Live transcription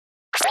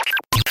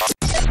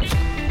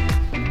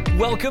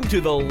Welcome to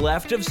the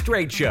Left of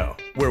Str8 show,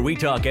 where we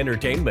talk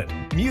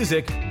entertainment,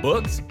 music,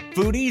 books,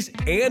 foodies,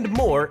 and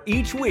more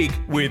each week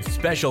with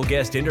special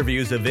guest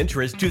interviews of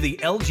interest to the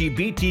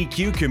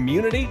LGBTQ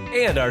community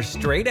and our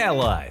straight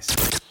allies.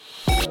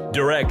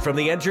 Direct from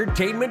the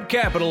entertainment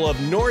capital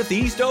of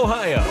Northeast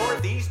Ohio.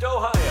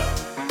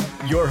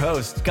 Your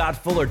host, Scott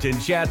Fullerton,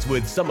 chats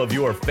with some of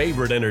your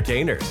favorite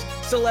entertainers,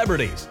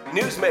 celebrities,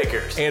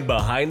 newsmakers, and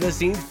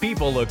behind-the-scenes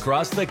people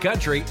across the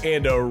country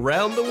and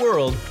around the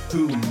world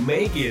who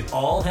make it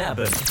all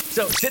happen.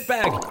 So sit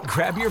back,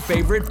 grab your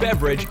favorite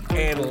beverage,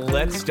 and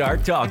let's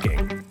start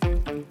talking.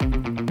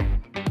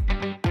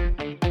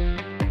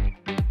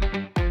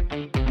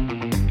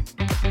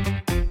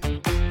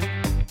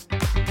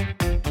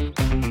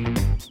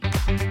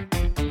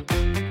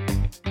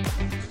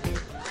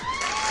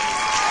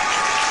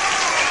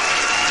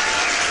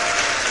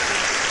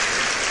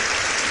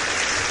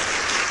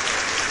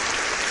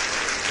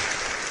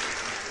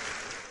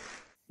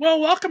 Well,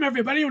 welcome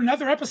everybody to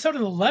another episode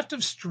of the Left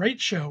of Str8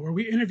 show, where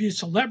we interview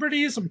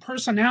celebrities and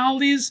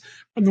personalities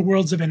from the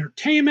worlds of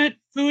entertainment,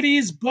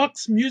 foodies,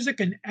 books,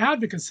 music, and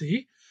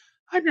advocacy.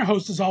 I'm your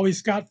host, as always,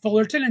 Scott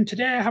Fullerton, and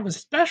today I have a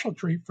special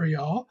treat for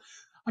y'all.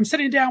 I'm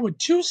sitting down with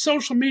two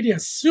social media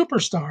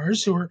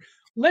superstars who are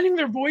lending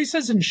their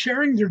voices and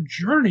sharing their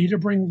journey to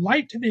bring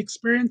light to the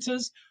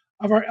experiences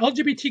of our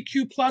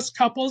LGBTQ plus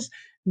couples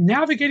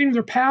navigating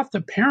their path to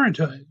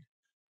parenthood.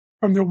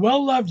 From their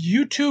well-loved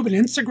YouTube and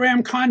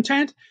Instagram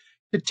content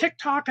to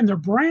TikTok and their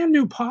brand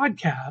new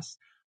podcast,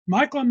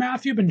 Michael and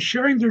Matthew have been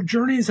sharing their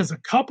journeys as a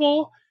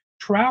couple,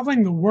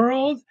 traveling the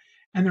world,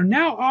 and they're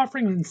now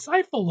offering an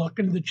insightful look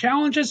into the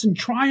challenges and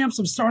triumphs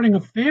of starting a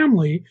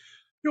family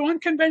through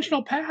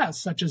unconventional paths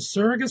such as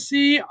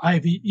surrogacy,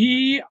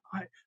 IFV,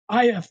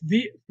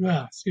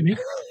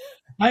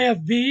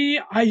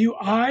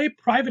 IUI,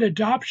 private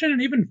adoption,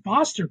 and even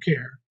foster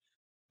care.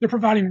 They're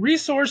providing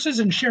resources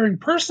and sharing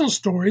personal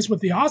stories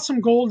with the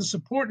awesome goal to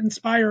support and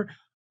inspire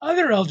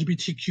other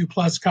LGBTQ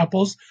plus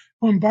couples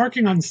who are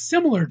embarking on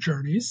similar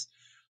journeys.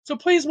 So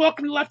please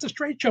welcome to Left of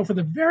Str8 show for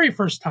the very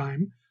first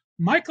time,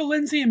 Michael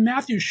Lindsay and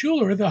Matthew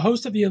Schuler, the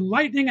host of the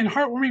enlightening and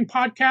heartwarming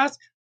podcast,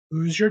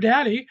 Who's Your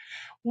Daddy?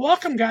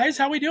 Welcome, guys.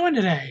 How are we doing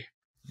today?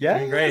 Yeah,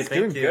 doing great.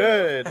 Thank you.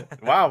 Good.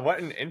 Wow,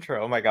 what an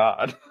intro. Oh my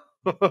God.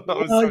 You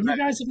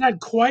guys have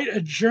had quite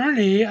a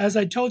journey. As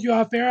I told you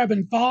off air, I've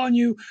been following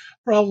you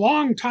for a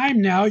long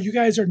time now. You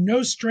guys are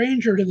no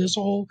stranger to this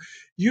whole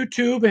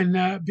YouTube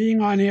and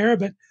being on air,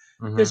 but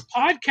this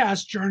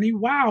podcast journey,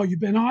 wow, you've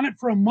been on it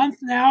for a month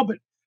now, but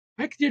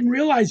I didn't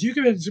realize you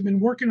guys have been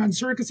working on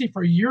surrogacy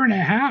for a year and a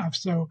half.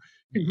 So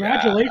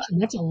congratulations. Yeah.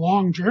 That's a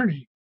long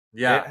journey.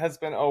 Yeah, it has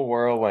been a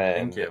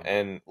whirlwind. Thank you.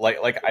 And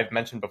like I've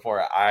mentioned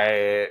before,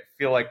 I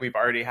feel like we've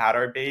already had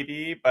our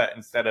baby, but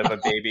instead of a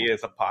baby,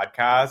 it's a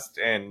podcast,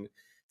 and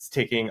it's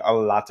taking a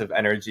lot of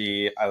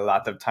energy, a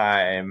lot of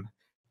time,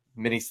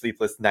 many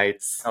sleepless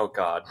nights. Oh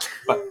God,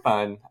 but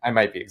fun. I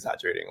might be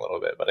exaggerating a little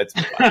bit, but it's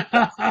fun.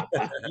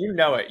 You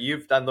know it.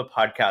 You've done the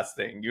podcast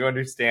thing. You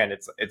understand.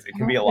 It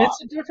can be a lot.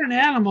 It's a different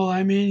animal.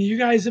 I mean, you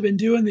guys have been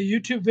doing the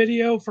YouTube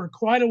video for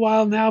quite a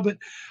while now, but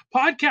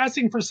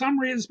podcasting for some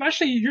reason,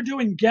 especially you're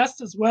doing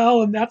guests as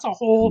well, and that's a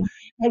whole.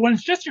 When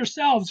it's just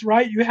yourselves,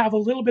 right? You have a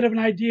little bit of an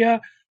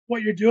idea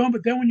what you're doing,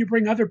 but then when you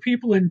bring other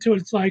people into it,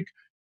 it's like,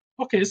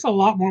 okay, it's a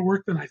lot more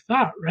work than I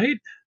thought, right?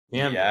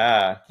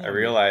 Yeah, I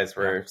realize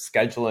we're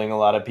scheduling a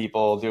lot of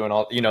people, doing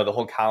all, the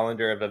whole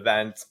calendar of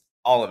events,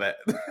 all of it.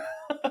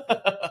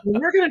 Well,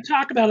 we're going to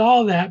talk about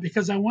all that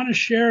because I want to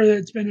share that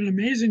it's been an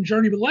amazing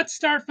journey. But let's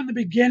start from the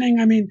beginning.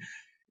 I mean,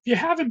 if you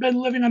haven't been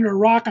living under a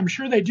rock, I'm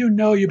sure they do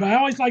know you, but I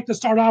always like to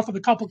start off with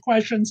a couple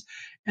questions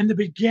in the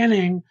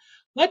beginning.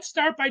 Let's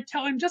start by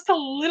telling just a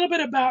little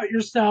bit about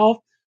yourself,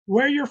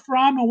 where you're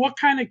from, and what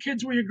kind of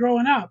kids were you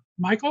growing up.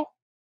 Michael?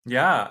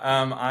 Yeah,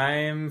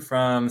 I'm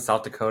from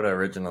South Dakota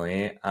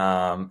originally.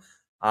 I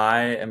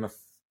am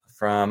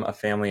from a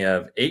family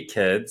of 8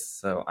 kids,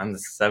 so I'm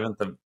the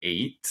 7th of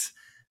 8.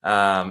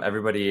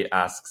 Everybody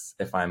asks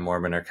if I'm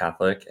Mormon or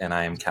Catholic, and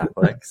I am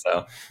Catholic,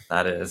 so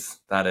that is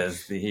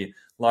the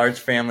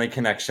large family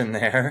connection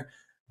there.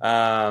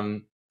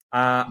 All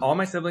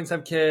my siblings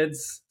have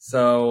kids,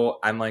 so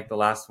I'm like the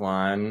last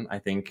one. I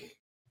think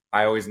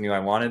I always knew I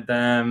wanted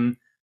them.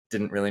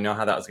 Didn't really know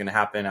how that was going to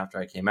happen after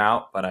I came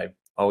out, but I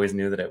always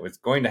knew that it was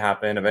going to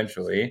happen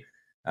eventually.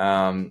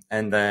 And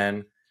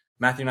then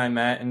Matthew and I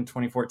met in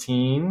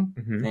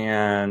 2014,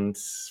 and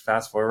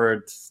fast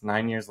forward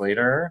 9 years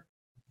later,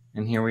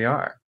 and here we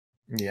are.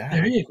 Yeah.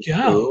 There you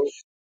go.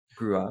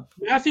 Grew up.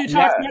 Matthew,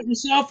 talk about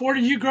yourself. Where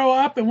did you grow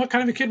up, and what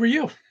kind of a kid were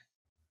you?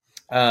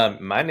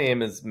 My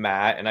name is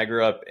Matt, and I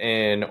grew up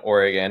in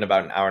Oregon,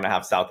 about an hour and a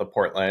half south of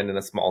Portland, in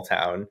a small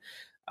town.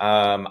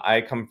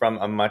 I come from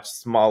a much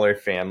smaller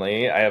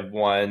family. I have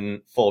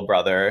one full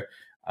brother.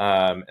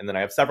 And then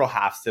I have several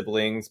half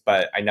siblings,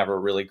 but I never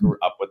really grew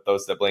up with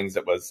those siblings.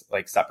 It was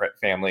like separate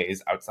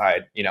families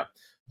outside,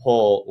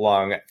 whole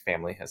long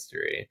family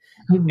history.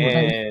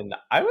 And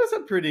I was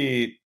a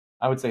pretty,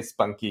 I would say,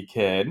 spunky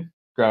kid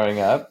growing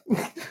up.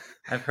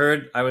 I've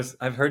heard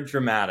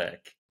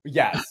dramatic.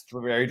 Yes,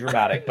 very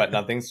dramatic, but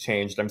nothing's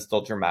changed. I'm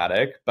still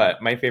dramatic.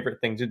 But my favorite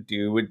thing to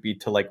do would be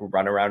to like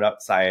run around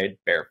outside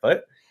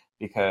barefoot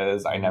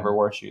because I never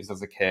wore shoes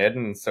as a kid.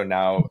 And so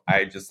now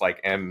I just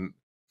like am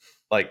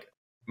like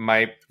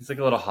my He's like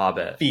a little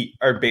hobbit. feet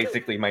are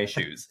basically my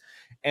shoes.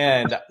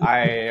 And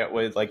I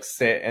would like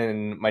sit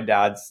in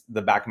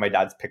the back of my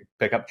dad's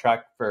pickup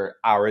truck for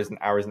hours and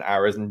hours and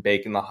hours and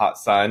bake in the hot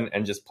sun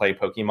and just play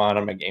Pokemon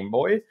on my Game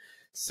Boy.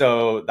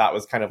 So that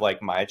was kind of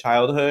like my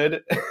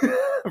childhood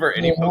for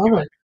any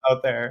Pokemon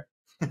out there.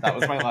 That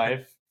was my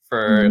life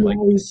for like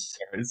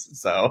years.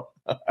 So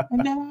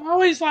and then I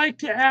always like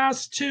to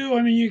ask too,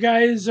 I mean, you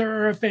guys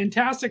are a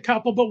fantastic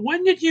couple, but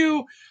when did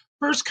you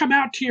first come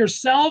out to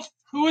yourself?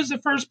 Who was the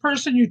first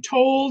person you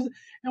told?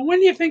 And when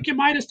do you think you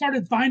might have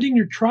started finding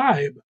your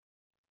tribe?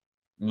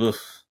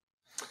 oof.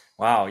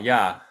 Wow,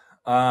 yeah.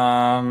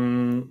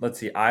 Let's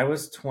see. I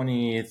was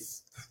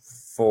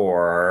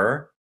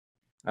 24.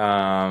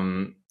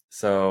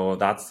 So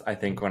that's I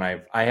think when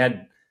I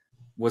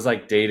was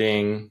like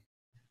dating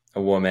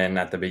a woman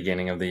at the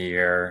beginning of the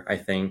year, I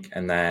think,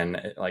 and then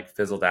it like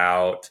fizzled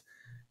out.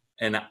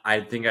 And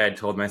I think I had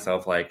told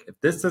myself like if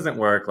this doesn't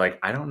work, like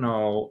I don't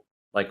know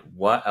like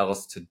what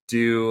else to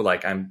do.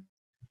 Like I'm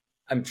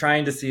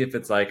trying to see if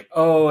it's like,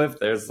 oh, if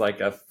there's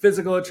like a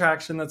physical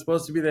attraction that's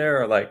supposed to be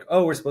there, or like,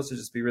 oh, we're supposed to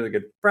just be really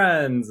good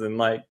friends and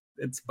like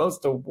it's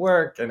supposed to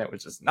work, and it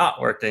was just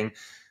not working.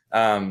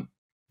 And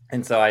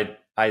so I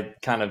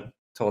kind of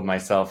told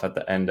myself at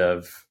the end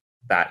of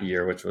that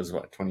year, which was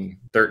what,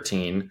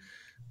 2013,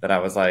 that I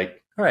was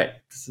like, all right,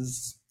 this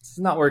is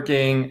not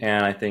working,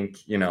 and I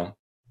think, you know,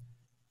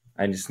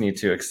 I just need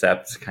to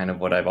accept kind of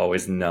what I've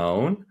always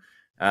known.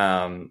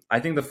 I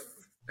think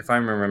if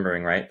I'm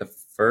remembering right, the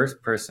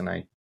first person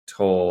I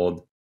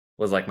told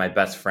was like my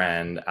best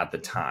friend at the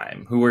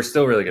time, who were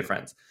still really good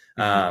friends.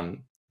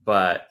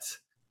 But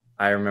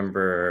I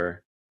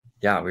remember,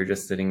 yeah, we were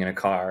just sitting in a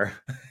car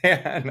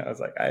and I was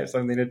like, I have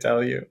something to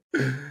tell you.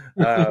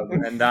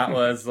 And that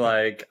was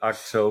like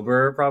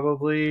October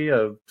probably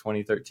of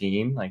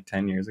 2013, like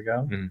 10 years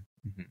ago.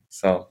 Mm-hmm.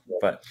 So,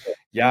 but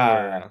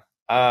yeah.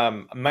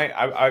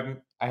 I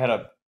had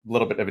a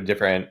little bit of a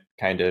different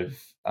kind of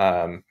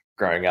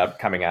growing up,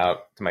 coming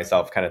out to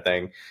myself kind of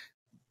thing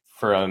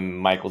from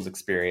Michael's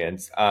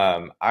experience.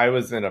 I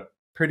was in a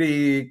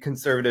pretty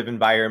conservative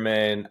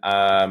environment.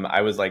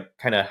 I was like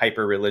kind of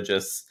hyper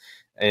religious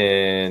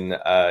in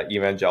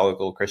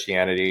evangelical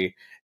Christianity,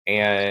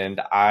 and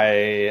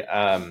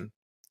I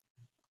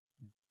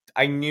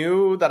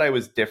knew that I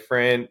was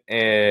different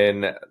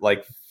in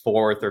like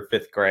fourth or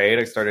fifth grade.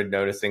 I started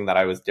noticing that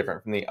I was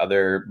different from the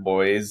other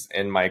boys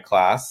in my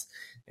class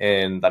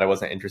and that I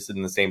wasn't interested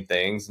in the same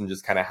things, and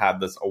just kind of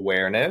had this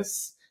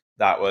awareness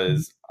that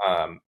was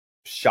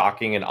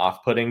shocking and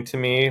off-putting to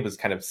me. It was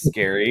kind of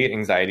scary,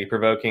 anxiety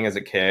provoking as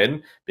a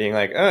kid, being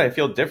like, oh, I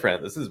feel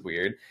different. This is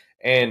weird.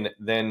 And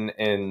then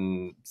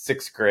in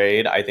sixth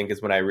grade, I think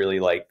is when I really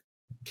like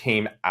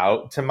came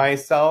out to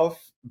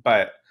myself,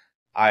 but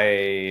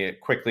I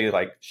quickly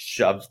like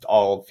shoved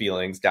all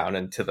feelings down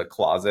into the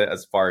closet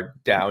as far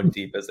down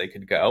deep as they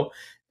could go,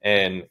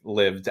 and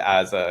lived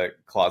as a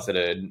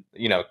closeted,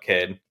 you know,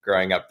 kid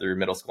growing up through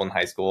middle school and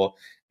high school.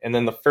 And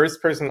then the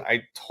first person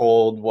I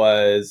told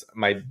was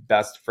my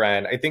best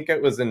friend. I think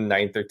it was in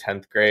ninth or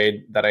 10th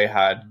grade that I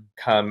had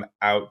come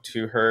out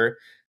to her.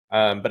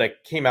 But I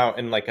came out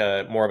in like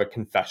a more of a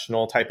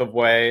confessional type of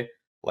way,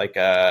 like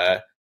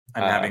I'm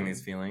having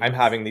these feelings. I'm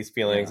having these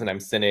feelings and I'm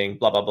sinning,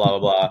 blah, blah, blah, blah,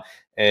 blah.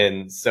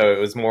 And so it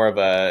was more of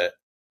a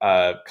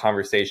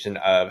conversation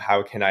of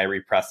how can I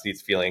repress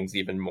these feelings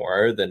even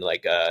more than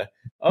like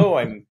oh,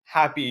 I'm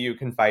happy you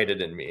confided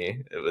in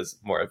me. It was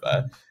more of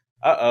a,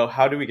 uh-oh,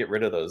 how do we get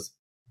rid of those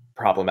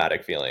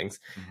problematic feelings?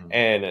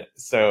 And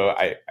so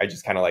I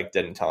just kind of like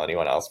didn't tell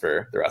anyone else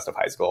for the rest of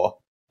high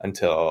school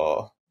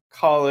until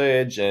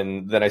college.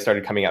 And then I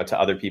started coming out to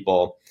other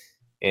people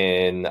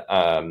in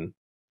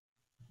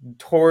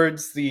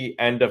towards the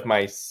end of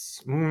my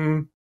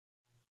sophomore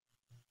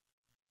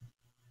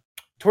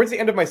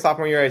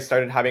year. I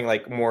started having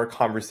like more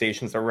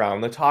conversations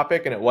around the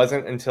topic, and it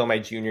wasn't until my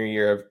junior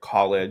year of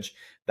college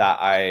that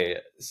I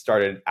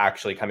started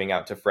actually coming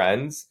out to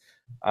friends.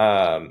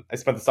 I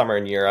spent the summer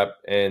in Europe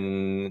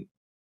in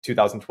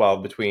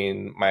 2012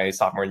 between my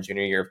sophomore and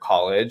junior year of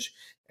college,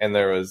 and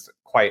there was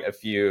quite a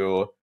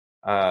few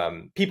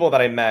people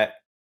that I met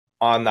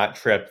on that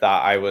trip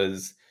that I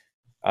was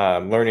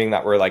learning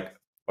that were like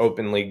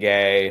openly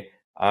gay,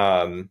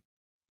 having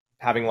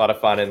a lot of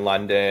fun in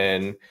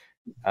London,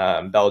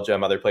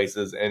 Belgium, other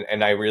places,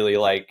 and I really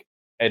like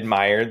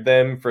admired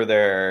them for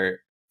the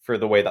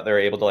way that they're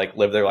able to like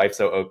live their life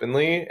so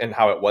openly and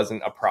how it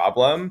wasn't a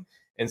problem.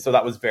 And so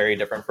that was very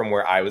different from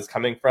where I was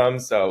coming from.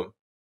 So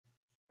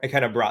I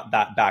kind of brought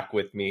that back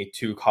with me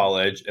to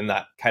college, and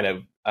that kind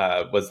of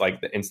was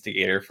like the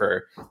instigator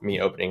for me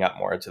opening up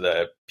more to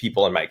the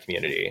people in my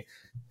community.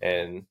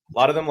 And a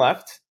lot of them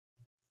left,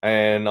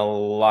 and a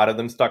lot of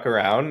them stuck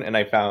around, and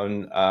I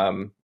found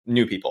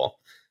new people,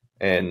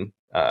 and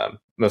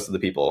most of the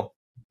people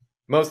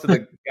most of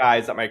the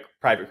guys at my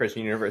private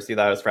Christian university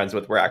that I was friends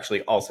with were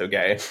actually also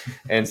gay.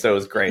 And so it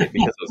was great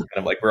because it was kind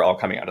of like we're all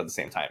coming out at the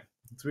same time.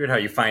 It's weird how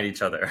you find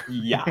each other.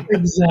 Yeah.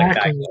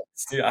 Exactly.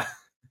 Yeah.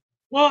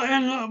 Well,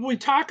 and we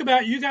talk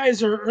about you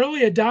guys are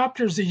early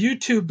adopters of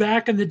YouTube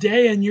back in the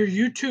day, and your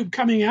YouTube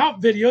coming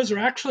out videos are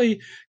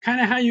actually kind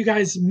of how you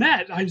guys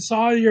met. I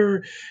saw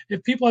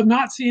if people have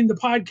not seen the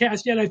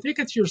podcast yet, I think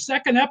it's your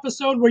second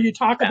episode where you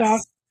talk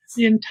about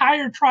the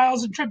entire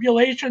trials and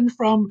tribulations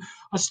from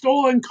a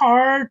stolen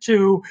car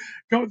to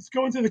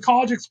going through the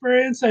college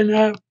experience,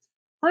 and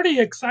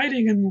pretty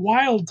exciting and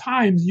wild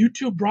times.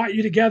 YouTube brought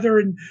you together,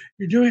 and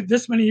you're doing it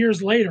this many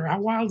years later. How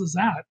wild is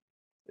that?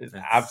 It's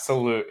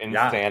absolute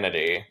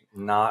insanity.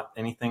 Not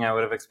anything I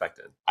would have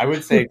expected. I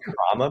would say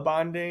trauma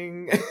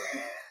bonding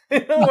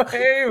in a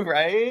way,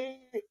 right?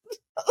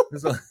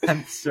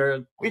 I'm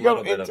sure we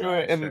go into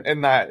it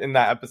in that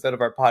episode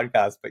of our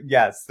podcast, but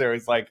yes, there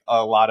was like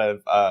a lot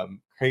of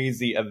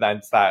crazy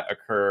events that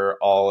occur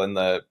all in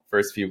the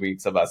first few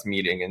weeks of us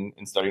meeting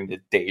and starting to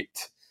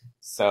date.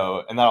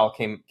 So, and that all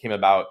came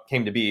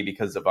to be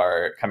because of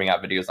our coming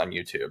out videos on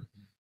YouTube.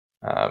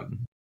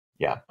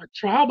 Yeah. A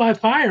trial by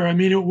fire. I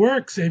mean, it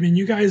works. I mean,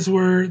 you guys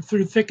were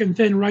through thick and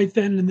thin right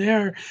then and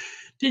there.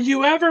 Did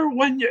you ever,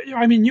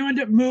 you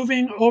ended up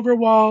moving over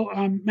while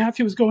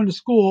Matthew was going to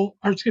school,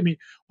 or excuse me,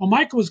 while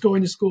Michael was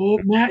going to school.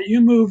 Matt, you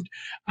moved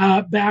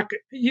back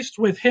east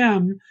with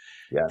him.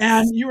 Yes.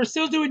 And you were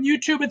still doing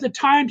YouTube at the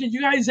time. Did you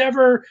guys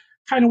ever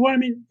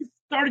you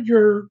started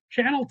your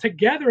channel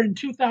together in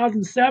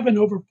 2007,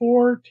 over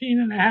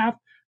 14.5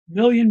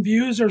 million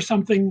views or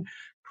something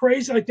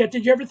crazy like that.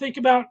 Did you ever think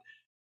about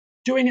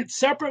doing it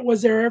separate?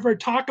 Was there ever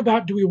talk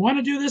about, do we want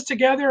to do this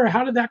together, or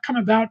how did that come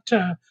about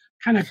to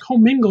kind of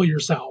commingle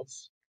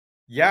yourselves?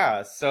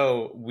 Yeah,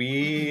 so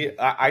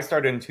I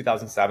started in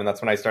 2007.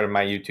 That's when I started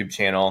my YouTube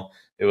channel.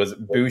 It was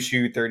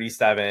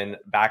Bushu37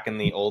 back in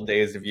the old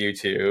days of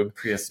YouTube.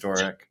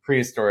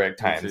 Prehistoric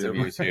times of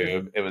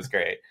YouTube. It was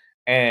great.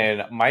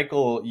 And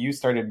Michael, you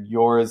started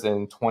yours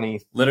in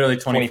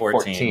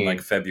 2014,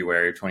 like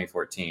February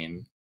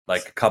 2014.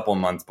 Like a couple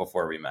months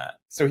before we met.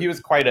 So he was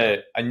quite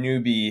a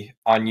newbie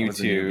on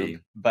YouTube,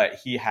 but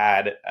he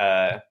had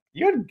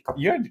you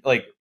had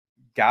like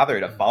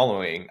gathered a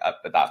following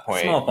up at that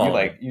point. Small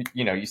following.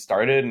 You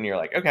started and you're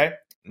like, okay,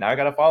 now I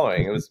got a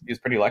following. He was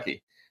pretty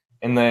lucky.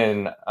 And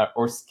then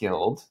or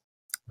skilled,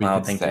 we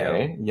could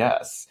say.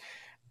 Yes.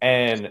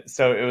 And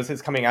so it was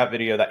his coming out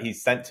video that he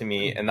sent to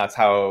me, and that's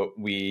how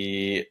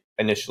we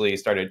initially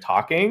started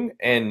talking.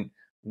 And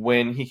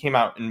when he came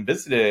out and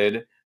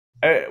visited,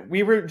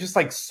 we were just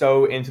like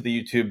so into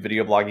the YouTube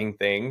video blogging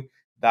thing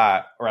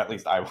that, or at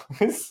least I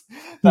was,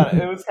 that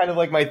it was kind of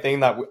like my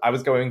thing that I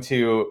was going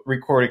to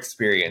record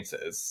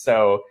experiences.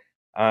 So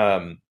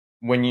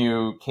when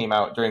you came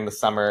out during the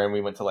summer and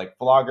we went to like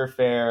Vlogger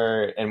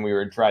Fair and we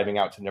were driving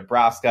out to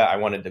Nebraska, I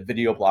wanted to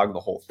video blog the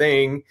whole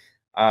thing.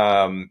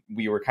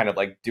 We were kind of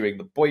like doing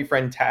the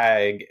boyfriend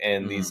tag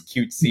and these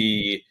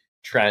cutesy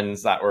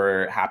trends that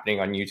were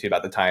happening on YouTube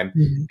at the time.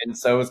 And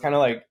so it was kind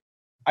of like,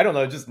 I don't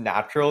know, just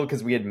natural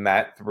because we had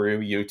met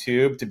through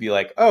YouTube to be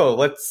like, oh,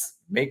 let's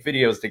make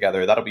videos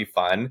together. That'll be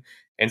fun.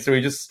 And so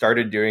we just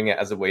started doing it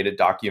as a way to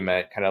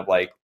document kind of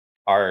like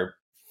our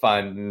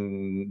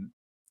fun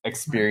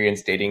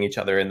experience dating each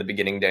other in the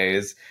beginning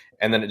days.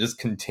 And then it just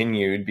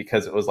continued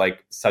because it was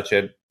like such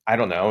an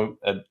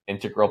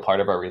integral part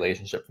of our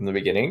relationship from the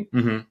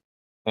beginning.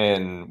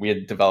 And we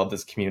had developed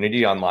this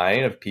community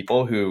online of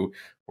people who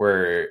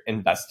were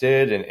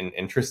invested and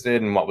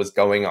interested in what was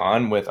going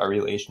on with our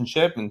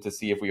relationship and to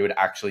see if we would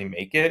actually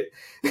make it.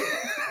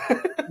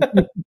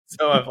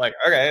 So I'm like,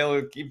 okay,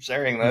 we'll keep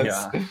sharing this.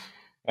 Yeah.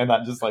 And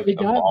that just like we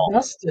got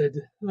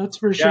invested. That's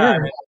for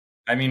sure.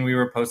 I mean, we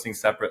were posting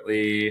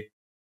separately,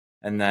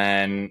 and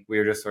then we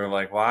were just sort of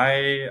like,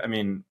 why? I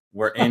mean,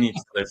 we're in each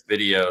other's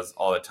videos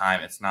all the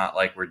time. It's not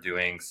like we're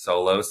doing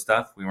solo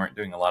stuff. We weren't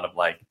doing a lot of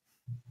like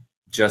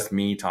just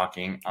me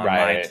talking on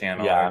my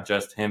channel or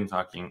just him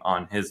talking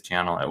on his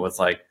channel. It was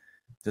like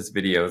just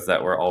videos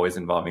that were always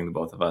involving the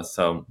both of us.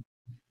 So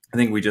I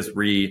think we just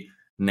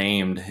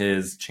renamed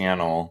his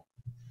channel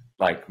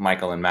like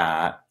Michael and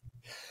Matt,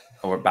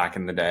 or back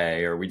in the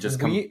day, or we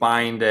just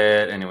combined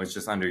it and it was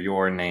just under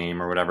your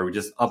name or whatever. We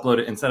just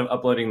uploaded, instead of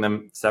uploading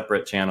them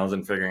separate channels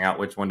and figuring out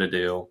which one to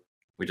do,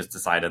 we just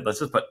decided, let's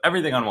just put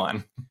everything on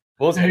one.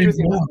 Well, it's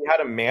interesting because we had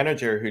a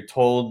manager who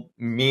told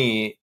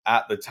me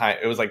at the time,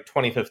 it was like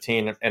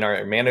 2015, and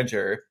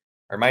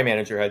my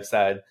manager had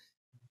said,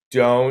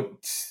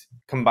 don't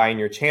combine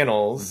your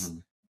channels.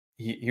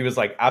 He was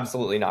like,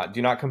 absolutely not.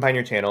 Do not combine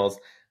your channels.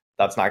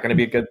 That's not going to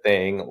be a good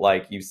thing.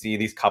 Like, you see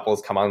these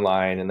couples come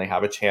online and they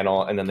have a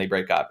channel and then they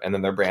break up and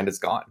then their brand is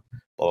gone,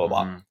 blah,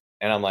 blah, blah.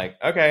 And I'm like,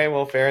 okay,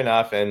 well, fair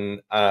enough.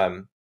 And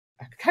I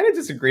kind of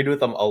disagreed with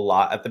them a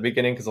lot at the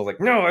beginning because I was like,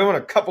 no, I want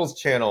a couples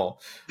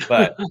channel.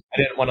 But I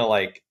didn't want to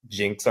like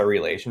jinx our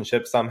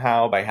relationship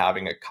somehow by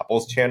having a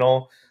couples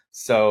channel.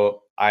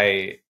 So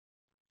I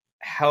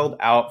held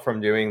out from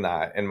doing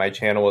that. And my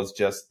channel was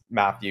just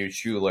Matthew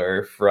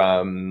Schuler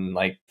from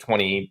like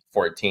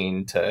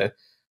 2014 to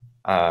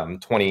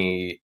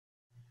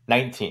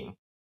 2019.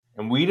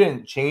 And we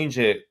didn't change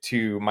it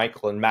to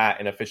Michael and Matt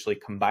and officially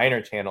combine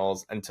our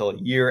channels until a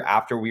year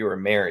after we were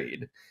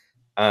married.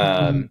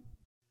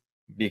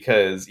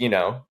 Because,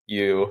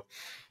 you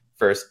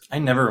first I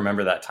never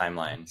remember that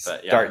timeline,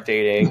 but start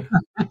dating,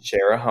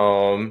 share a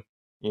home,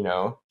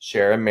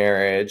 share a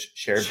marriage,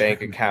 share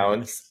bank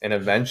accounts, and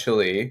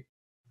eventually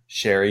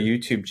share a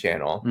YouTube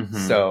channel.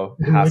 So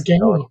it has to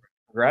go in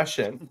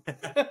progression.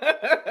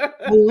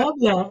 I love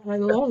that. I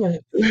love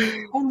it.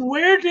 And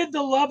where did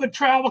the love of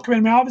travel come in?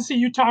 I mean, obviously,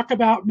 you talk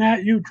about,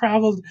 Matt, you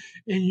traveled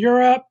in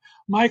Europe.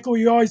 Michael,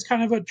 you always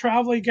kind of a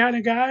traveling kind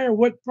of guy, or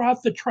what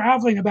brought the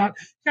traveling about?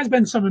 You guys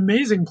been some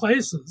amazing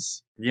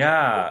places.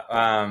 Yeah.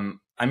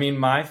 I mean,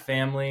 my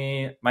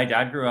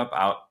dad grew up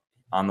out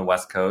on the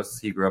West Coast.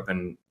 He grew up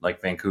in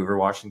like Vancouver,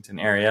 Washington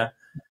area,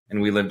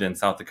 and we lived in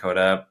South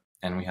Dakota,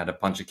 and we had a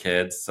bunch of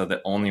kids. So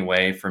the only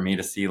way for me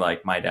to see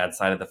like my dad's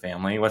side of the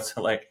family was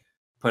to like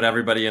put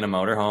everybody in a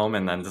motorhome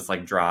and then just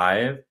like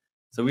drive.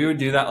 So we would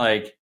do that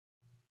like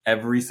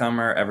every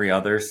summer, every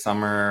other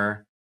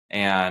summer.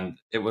 And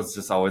it was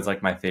just always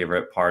like my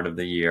favorite part of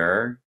the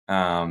year.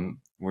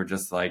 We're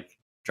just like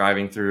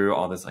driving through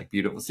all this like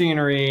beautiful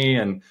scenery,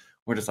 and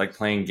we're just like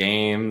playing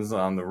games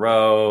on the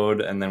road.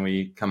 And then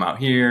we come out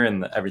here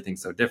and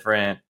everything's so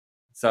different.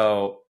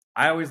 So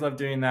I always loved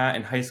doing that.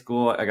 In high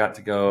school, I got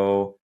to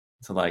go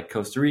to like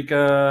Costa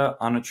Rica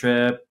on a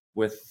trip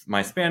with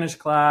my Spanish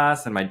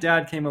class, and my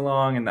dad came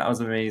along, and that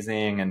was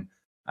amazing. And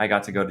I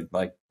got to go to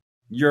like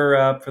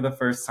Europe for the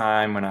first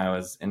time when I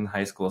was in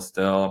high school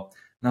still.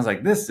 And I was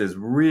like, this is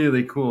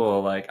really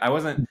cool. Like I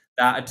wasn't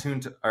that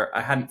attuned to, or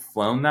I hadn't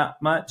flown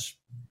that much.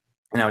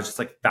 And I was just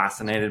like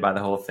fascinated by the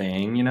whole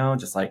thing,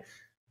 just like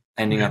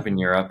ending up in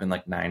Europe in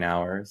like 9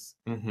 hours.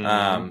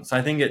 So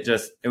I think it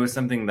was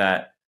something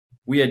that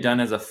we had done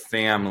as a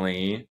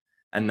family.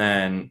 And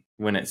then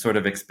when it sort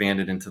of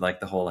expanded into like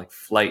the whole like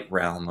flight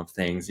realm of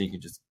things, you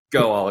can just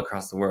go all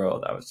across the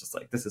world. I was just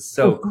like, this is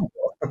so cool.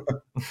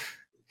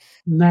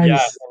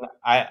 Nice.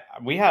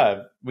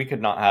 Yeah, we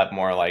could not have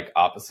more like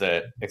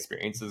opposite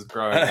experiences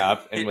growing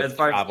up and with as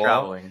far as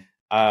traveling.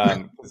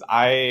 Because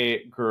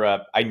I grew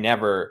up, I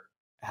never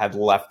had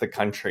left the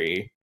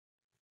country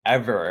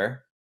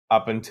ever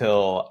up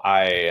until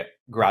after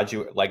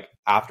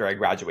I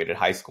graduated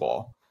high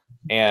school.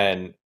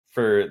 And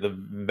for the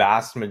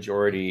vast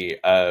majority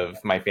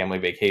of my family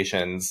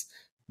vacations,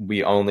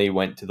 we only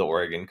went to the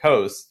Oregon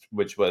coast,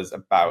 which was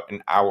about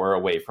an hour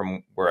away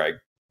from where I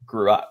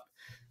grew up.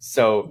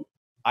 So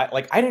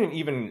I didn't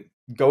even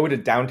go to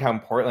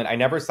downtown Portland. I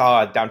never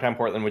saw downtown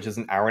Portland, which is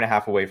an hour and a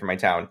half away from my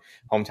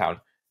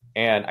hometown.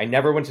 And I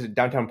never went to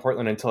downtown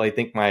Portland until I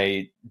think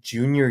my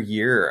junior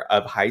year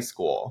of high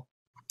school.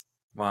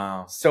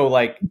 Wow. So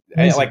like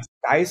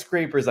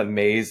skyscrapers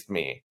amazed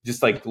me.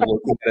 Just like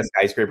looking at a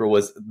skyscraper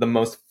was the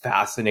most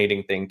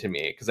fascinating thing to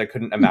me, because I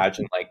couldn't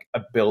imagine like a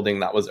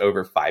building that was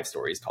over 5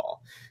 stories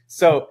tall.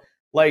 So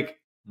like,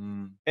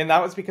 and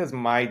that was because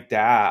my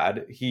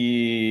dad,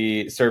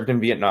 he served in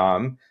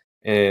Vietnam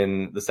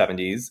in the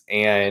 70s,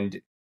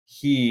 and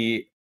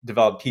he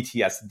developed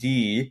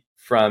PTSD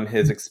from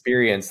his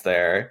experience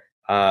there.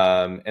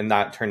 And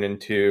that turned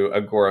into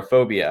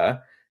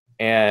agoraphobia.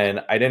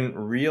 And I didn't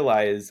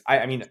realize,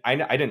 I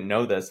didn't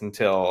know this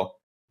until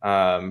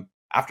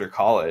after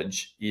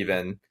college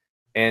even.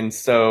 And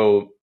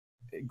so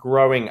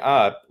growing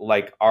up,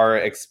 like our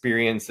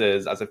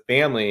experiences as a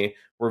family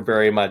were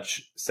very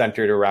much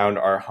centered around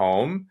our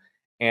home.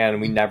 And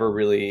we never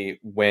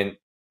really went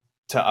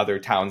to other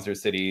towns or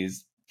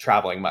cities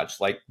traveling much.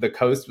 Like the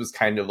coast was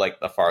kind of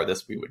like the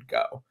farthest we would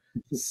go.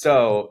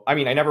 So, I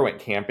never went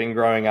camping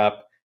growing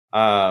up.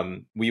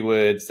 We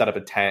would set up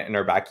a tent in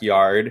our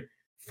backyard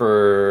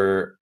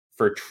for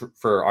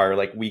our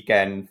like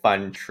weekend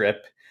fun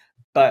trip.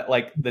 But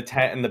like the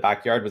tent in the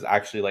backyard was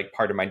actually like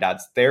part of my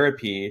dad's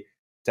therapy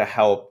to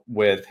help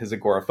with his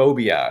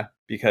agoraphobia,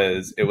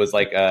 because it was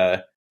like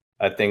a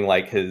thing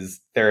like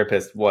his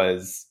therapist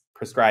was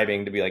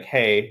prescribing to be like,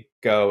 hey,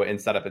 go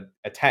and set up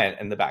a tent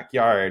in the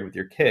backyard with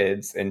your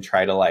kids and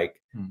try to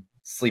like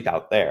sleep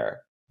out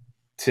there,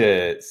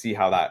 to see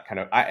how that kind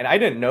of, and I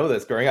didn't know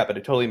this growing up, but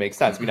it totally makes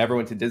sense. We never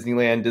went to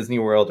Disneyland, Disney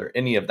World, or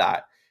any of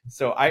that.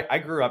 So I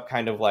grew up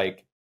kind of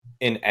like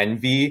in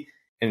envy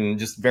and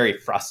just very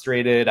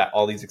frustrated at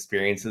all these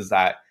experiences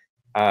that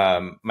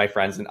my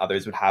friends and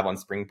others would have on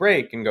spring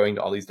break and going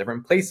to all these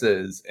different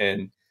places.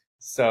 And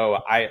so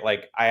I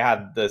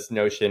had this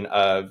notion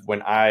of,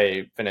 when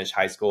I finish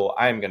high school,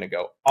 I'm going to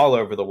go all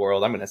over the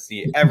world. I'm going to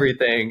see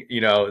everything,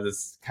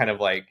 this kind of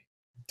like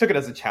took it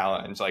as a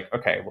challenge. Like,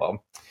 okay,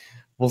 well,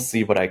 we'll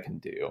see what I can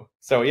do.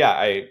 So yeah,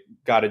 I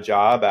got a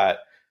job at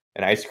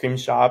an ice cream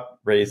shop,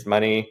 raised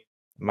money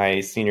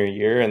my senior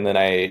year, and then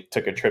I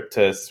took a trip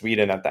to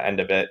Sweden at the end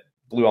of it.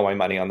 Blew all my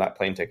money on that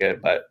plane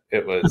ticket, but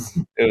it was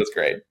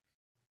great.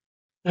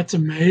 That's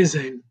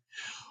amazing.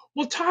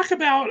 Well, talk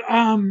about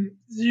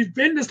you've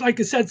been to,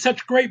 like I said,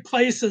 such great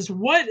places.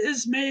 What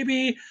is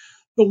maybe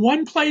the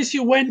one place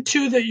you went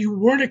to that you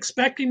weren't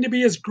expecting to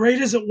be as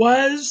great as it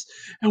was,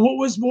 and what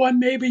was one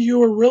maybe you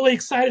were really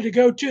excited to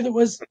go to that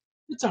was,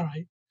 it's all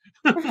right.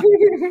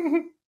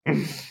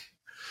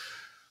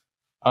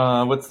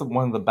 What's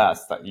one of the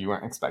best that you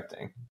weren't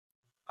expecting?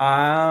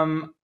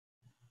 I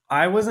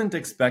wasn't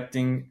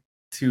expecting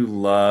to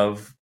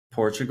love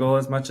Portugal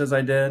as much as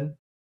I did.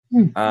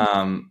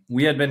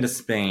 We had been to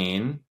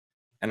Spain,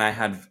 and I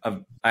had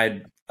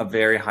a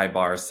very high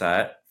bar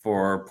set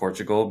for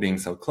Portugal being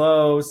so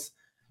close.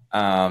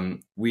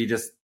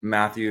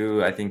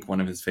 Matthew, I think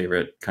one of his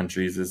favorite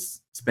countries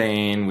is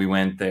Spain. We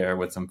went there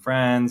with some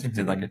friends. We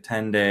did like a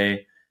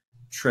 10-day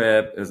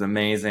trip. It was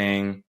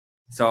amazing.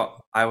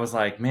 So I was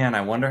like, man,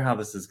 I wonder how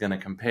this is going to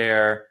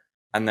compare.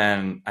 And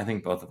then I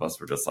think both of us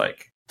were just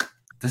like,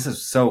 this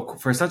is so,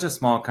 for such a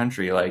small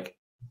country, like,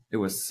 it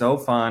was so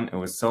fun. It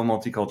was so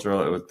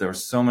multicultural. There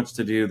was so much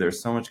to do.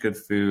 There's so much good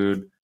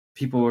food.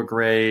 People were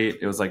great.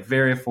 It was like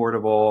very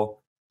affordable,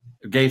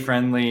 gay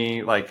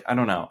friendly. Like, I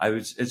don't know.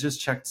 It just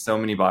checked so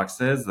many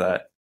boxes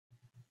that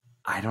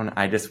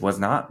I just was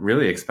not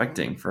really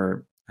expecting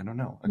for, I don't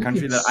know, a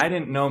country that I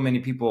didn't know many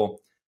people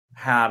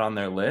had on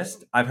their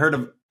list. I've heard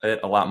of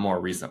it a lot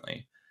more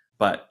recently,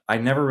 but I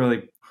never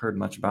really heard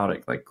much about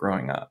it like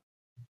growing up.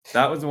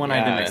 That was the one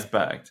I didn't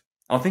expect.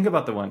 I'll think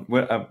about the one.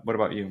 What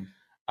about you?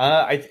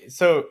 I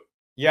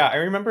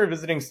remember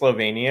visiting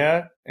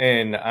Slovenia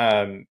and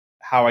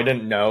how I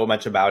didn't know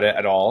much about it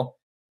at all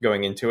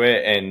going into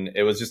it, and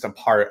it was just a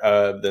part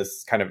of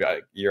this kind of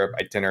Europe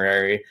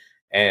itinerary.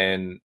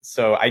 And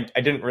so I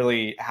didn't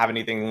really have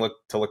anything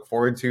to look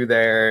forward to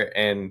there.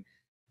 And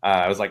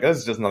I was like, this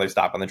is just another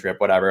stop on the trip,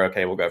 whatever.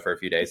 Okay, we'll go for a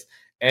few days.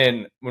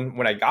 And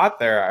when I got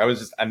there, I was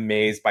just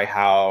amazed by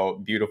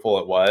how beautiful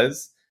it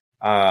was.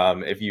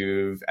 If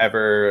you've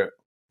ever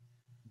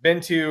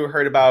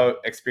heard about,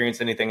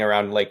 experienced anything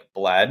around Lake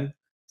Bled,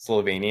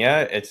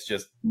 Slovenia, it's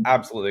just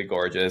absolutely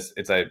gorgeous.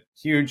 It's a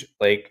huge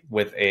lake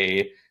with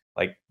a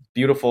like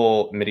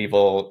beautiful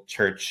medieval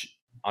church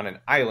on an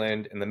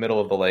island in the middle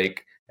of the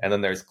lake. And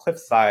then there's cliff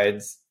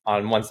sides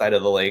on one side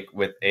of the lake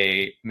with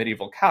a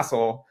medieval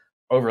castle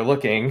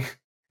overlooking.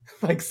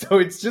 So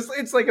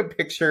it's like a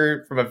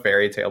picture from a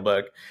fairy tale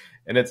book,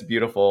 and it's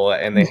beautiful.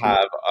 And they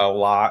have a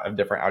lot of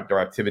different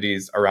outdoor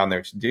activities around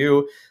there to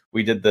do.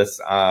 We did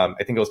this, I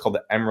think it was called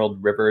the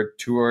Emerald River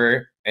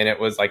Tour, and it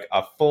was like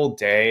a full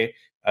day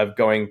of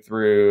going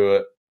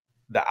through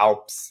the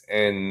Alps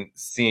and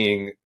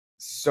seeing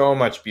so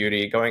much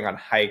beauty, going on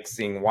hikes,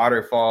 seeing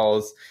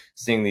waterfalls,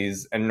 seeing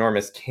these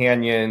enormous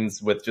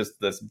canyons with just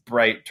this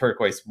bright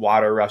turquoise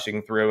water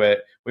rushing through it.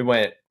 We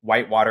went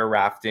whitewater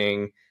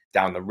rafting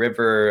down the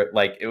river.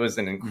 Like, it was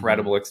an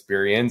incredible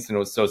experience, and it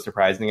was so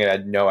surprising. I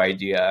had no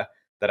idea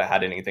that I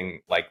had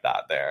anything like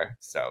that there.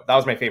 So that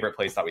was my favorite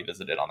place that we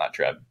visited on that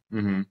trip.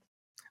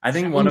 I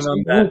think one of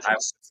them that I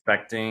was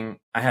expecting,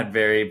 I had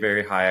very,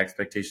 very high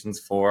expectations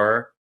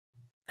for.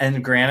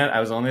 And granted,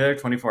 I was only there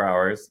 24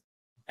 hours.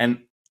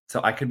 And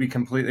so I could be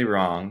completely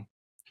wrong.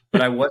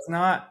 But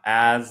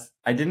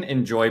I didn't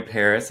enjoy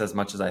Paris as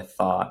much as I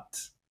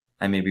thought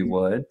I maybe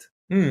would.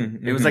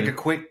 It was like a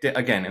quick day.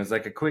 Again, it was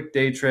like a quick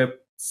day trip.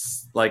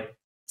 Like,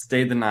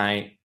 stayed the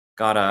night,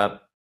 got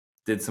up,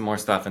 did some more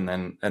stuff, and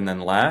then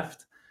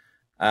left.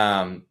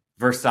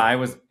 Versailles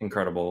was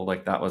incredible.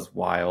 Like, that was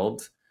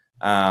wild.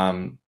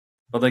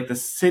 But like the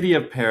city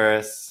of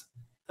Paris,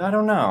 I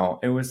don't know.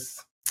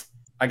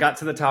 I got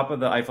to the top of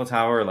the Eiffel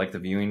Tower, like the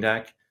viewing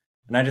deck,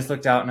 and I just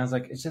looked out and I was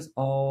like, it's just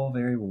all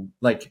very,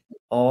 like,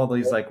 all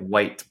these like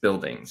white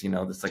buildings,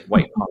 this like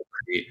white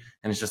concrete.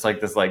 And it's just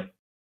like this, like,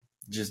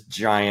 just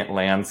giant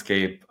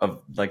landscape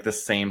of like the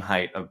same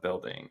height of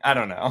building. I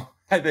don't know.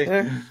 I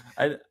think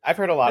I've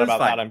heard a lot about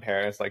that in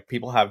Paris. Like,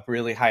 people have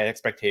really high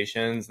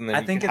expectations, and then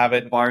I think have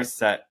it bars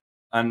set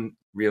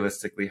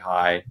unrealistically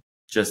high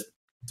just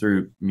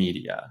through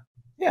media.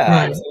 Yeah,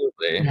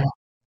 absolutely.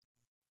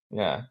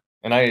 Yeah.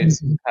 And I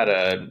had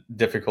a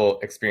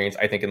difficult experience,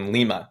 I think, in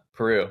Lima,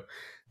 Peru.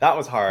 That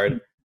was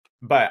hard,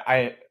 but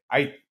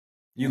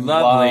you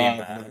love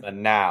Lima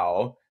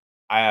now.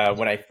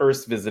 When I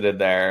first visited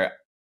there,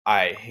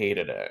 I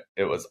hated it.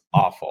 It was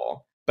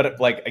awful. But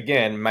like,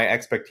 again, my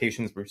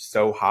expectations were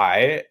so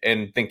high,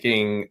 and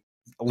thinking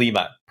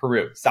Lima,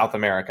 Peru, South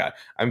America,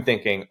 I'm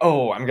thinking,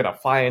 oh, I'm going to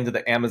fly into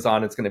the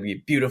Amazon. It's going to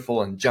be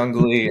beautiful and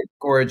jungly and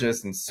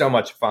gorgeous and so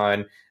much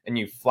fun. And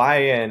you fly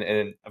in,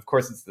 and of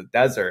course it's the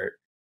desert,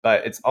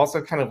 but it's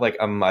also kind of like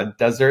a mud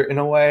desert in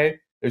a way.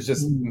 There's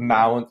just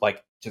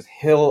just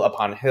hill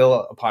upon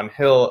hill upon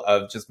hill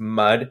of just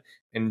mud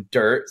and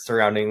dirt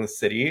surrounding the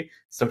city.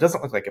 So it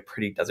doesn't look like a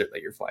pretty desert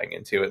that you're flying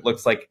into. It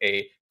looks like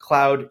a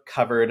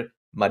cloud-covered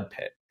mud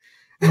pit.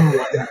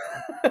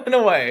 In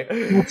a way,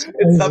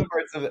 in some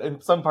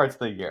parts of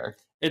the year.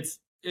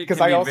 Because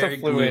I also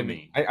flew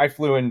in. I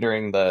flew in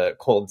during the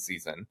cold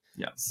season.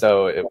 Yeah.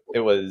 So it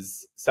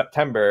was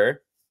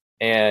September,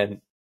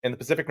 and in the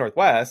Pacific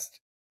Northwest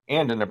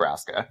and in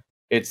Nebraska,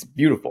 it's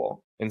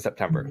beautiful in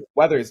September.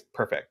 Weather is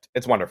perfect.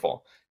 It's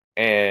wonderful.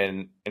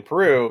 And in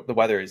Peru, the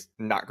weather is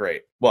not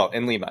great. Well,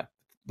 in Lima,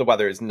 the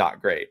weather is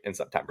not great in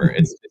September.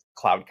 It's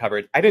cloud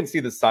covered. I didn't see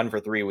the sun for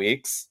 3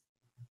 weeks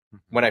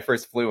when I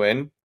first flew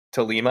in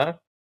to Lima.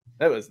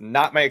 That was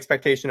not my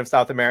expectation of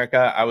South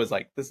America. I was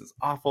like, this is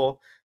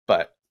awful.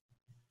 But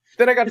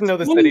then I got to know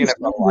the city and it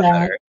felt a lot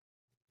better.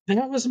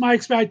 That was my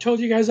experience. I told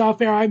you guys off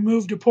there, I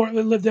moved to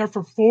Portland, lived there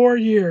for 4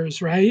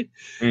 years, right?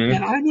 Mhm.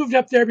 And I moved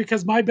up there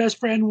because my best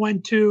friend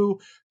went to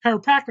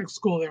chiropractic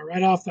school there,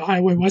 right off the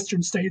highway,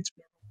 Western States.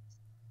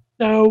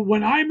 So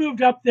when I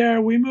moved up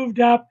there, we moved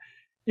up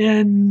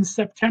in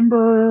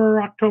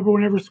September, October,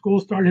 whenever school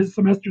started, his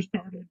semester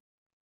started.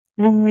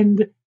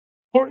 And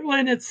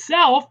Portland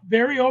itself,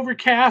 very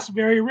overcast,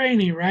 very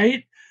rainy,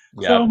 right?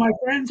 So Yep. my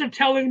friends are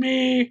telling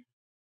me,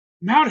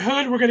 Mount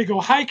Hood, we're going to go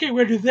hiking,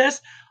 we're going to do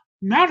this.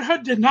 Mount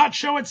Hood did not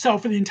show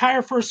itself for the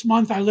entire first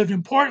month I lived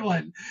in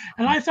Portland.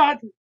 And I thought,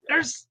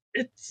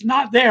 it's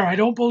not there. I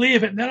don't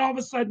believe it. And then all of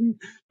a sudden,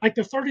 like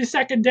the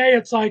 32nd day,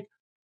 it's like,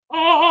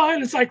 oh,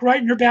 and it's like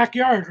right in your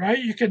backyard, right?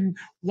 You can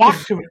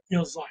walk to it, it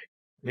feels like.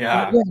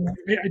 Yeah.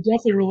 Yeah, I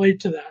definitely relate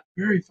to that.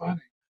 Very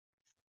funny.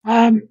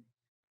 Um,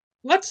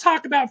 let's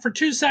talk about for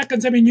 2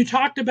 seconds. I mean, you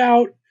talked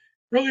about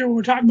earlier when we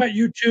were talking about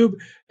YouTube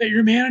that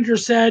your manager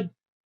said,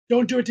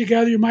 don't do it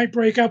together, you might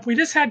break up. We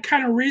just had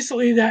kind of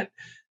recently that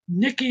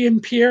Nikki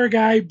and Pierre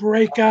guy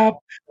break up.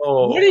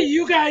 What do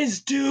you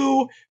guys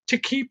do to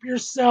keep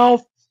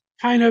yourself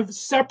kind of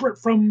separate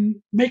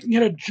from making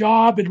it a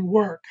job and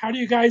work? How do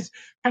you guys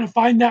kind of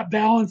find that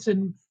balance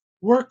in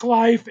work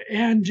life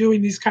and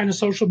doing these kind of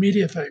social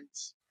media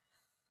things?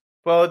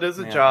 Well, it is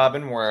a Man. job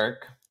and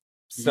work.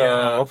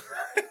 So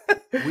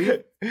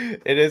it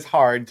is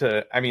hard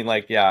to, I mean,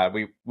 like, yeah,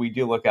 we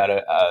do look at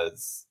it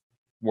as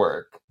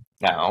work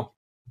now.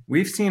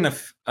 We've seen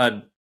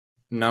a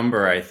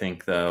number, I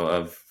think, though,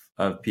 of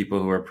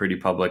people who are pretty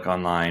public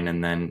online,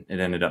 and then it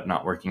ended up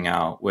not working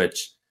out.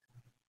 Which,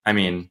 I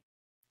mean,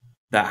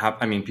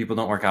 I mean, people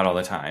don't work out all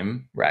the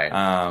time, Right?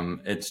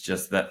 It's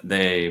just that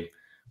they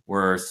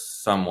were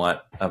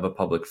somewhat of a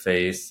public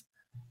face.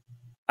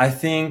 I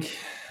think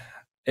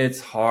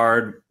it's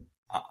hard.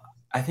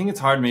 I think it's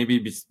hard, maybe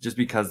just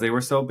because they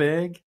were so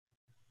big,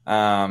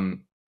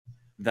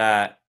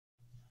 that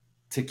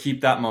to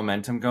keep that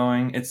momentum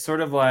going. It's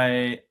sort of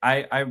like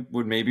I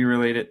would maybe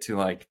relate it to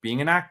like being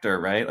an actor,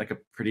 right? Like a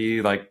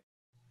pretty like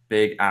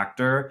big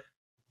actor.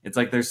 It's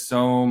like there's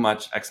so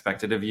much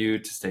expected of you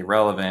to stay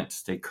relevant, to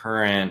stay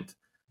current.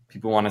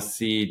 People want to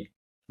see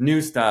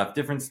new stuff,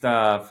 different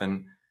stuff,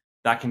 and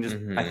that can just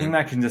I think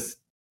that can just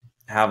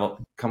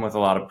come with a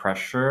lot of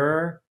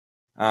pressure.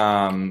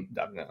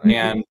 Definitely.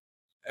 And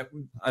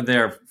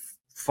they're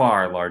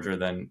far larger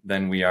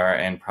than we are,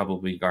 and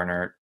probably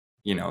garner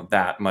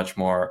that much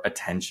more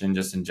attention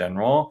just in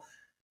general.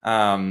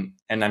 And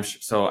I'm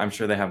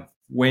sure they have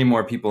way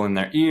more people in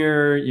their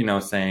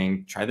ear,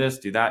 saying try this,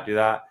 do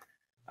that.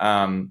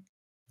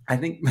 I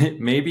think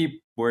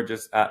maybe we're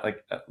just at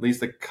like at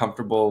least a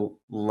comfortable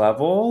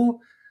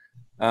level,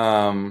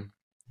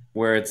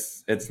 where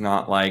it's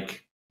not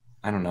like,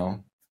 I don't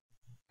know,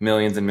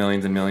 millions and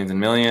millions and millions and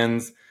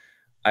millions.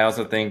 I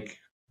also think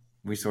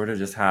we sort of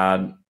just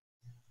I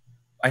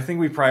think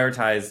we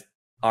prioritize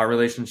our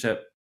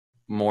relationship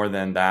more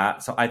than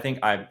that. So I think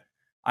I've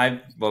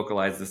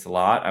vocalized this a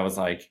lot. I was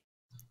like,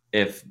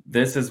 if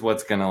this is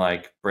what's gonna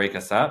like break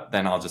us up,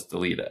 then I'll just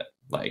delete it.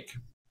 Like,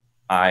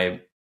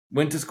 I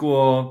went to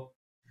school.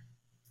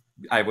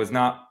 I was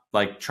not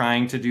like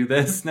trying to do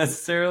this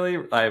necessarily.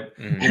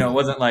 It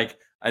wasn't like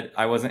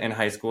I wasn't in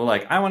high school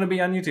like, I want to be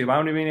on YouTube, I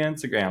want to be on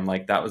Instagram.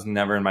 Like, that was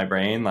never in my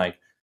brain. Like,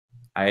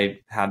 I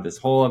had this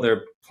whole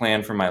other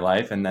plan for my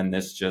life, and then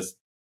this just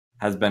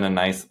has been a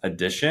nice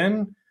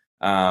addition,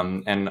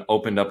 and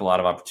opened up a lot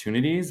of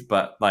opportunities.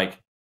 But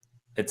like,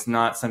 it's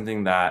not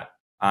something that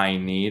I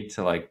need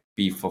to like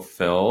be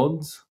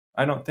fulfilled.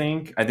 I don't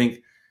think. I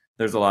think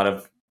there's a lot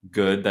of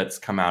good that's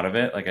come out of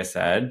it, like I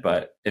said.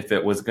 But if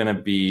it was going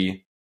to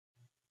be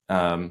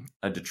a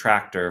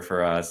detractor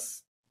for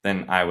us,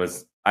 then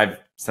I've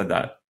said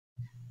that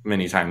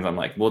many times. I'm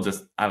like,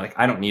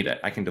 I don't need it.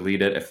 I can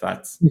delete it if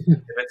it's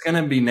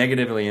going to be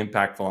negatively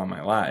impactful on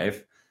my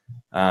life.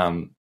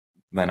 Then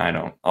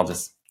I'll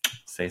just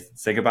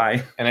say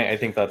goodbye. And I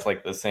think that's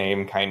like the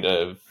same kind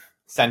of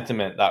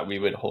sentiment that we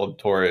would hold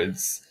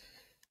towards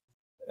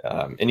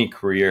any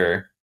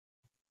career.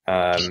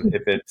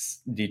 If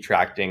it's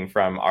detracting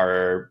from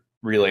our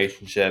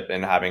relationship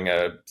and having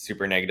a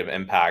super negative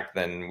impact,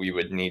 then we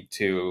would need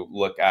to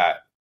look at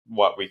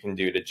what we can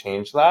do to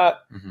change that,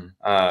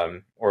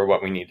 or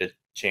what we need to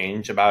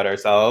change about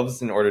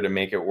ourselves in order to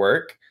make it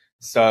work.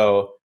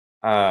 So,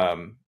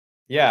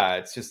 yeah,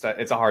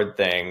 it's a hard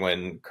thing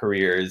when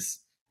careers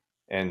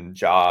and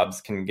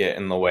jobs can get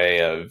in the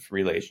way of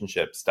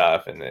relationship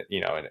stuff, and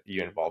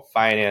you involve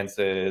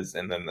finances,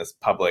 and then this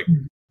public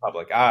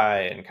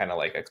eye and kind of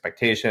like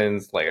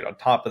expectations layered on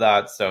top of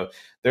that. So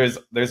there's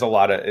a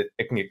lot of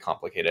it can get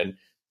complicated.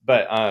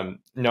 But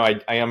no,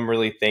 I am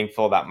really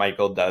thankful that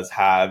Michael does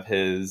have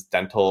his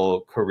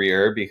dental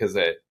career, because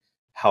it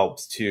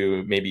helps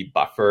to maybe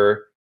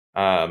buffer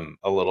a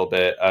little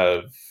bit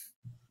of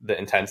the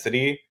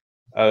intensity.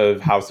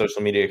 of how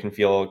social media can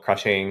feel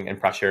crushing and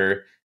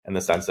pressure in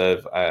the sense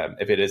of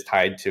if it is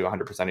tied to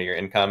 100% of your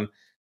income,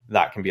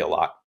 that can be a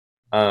lot.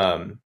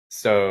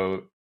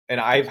 So, and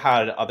I've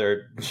had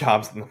other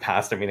jobs in the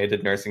past. I mean, I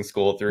did nursing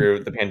school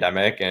through the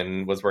pandemic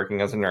and was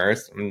working as a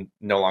nurse. I'm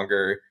no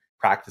longer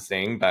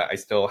practicing, but I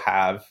still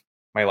have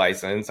my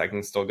license. I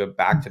can still go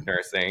back to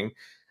nursing.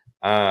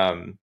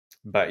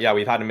 But yeah,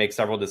 we've had to make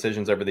several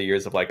decisions over the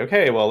years of like,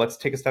 okay, well, let's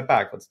take a step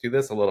back. Let's do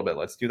this a little bit.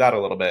 Let's do that a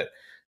little bit.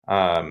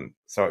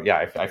 So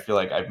yeah, I feel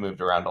like I've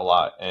moved around a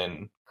lot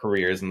in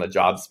careers in the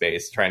job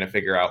space, trying to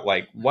figure out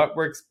like what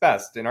works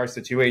best in our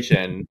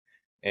situation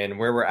and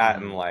where we're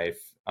at in life.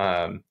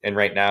 And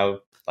right now,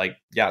 like,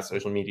 yeah,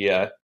 social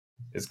media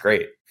is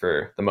great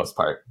for the most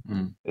part.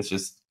 It's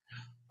just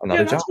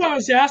another job. That's why I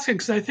was asking,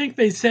 because I think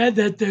they said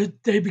that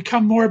they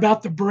become more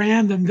about the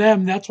brand than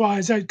them. That's why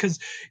I said, because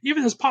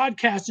even this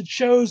podcast, it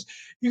shows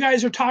you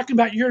guys are talking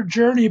about your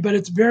journey, but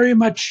it's very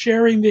much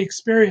sharing the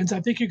experience.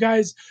 I think you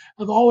guys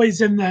have always,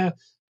 in the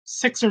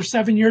 6 or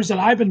 7 years that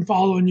I've been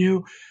following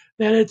you,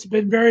 that it's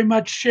been very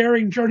much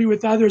sharing journey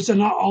with others and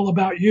not all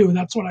about you. And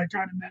that's what I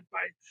kind of meant by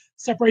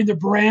separating the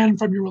brand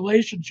from your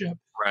relationship.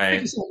 Right.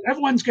 Like I said,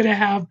 everyone's going to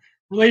have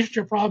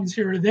relationship problems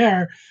here or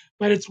there,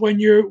 but it's when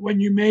you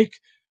make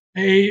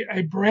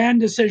a brand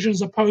decision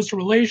as opposed to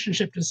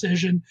relationship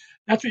decision.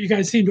 That's what you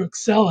guys seem to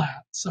excel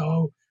at.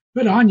 So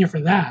good on you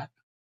for that.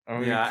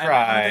 Yeah,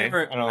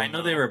 I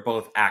know they were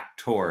both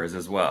actors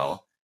as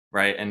well,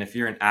 right? And if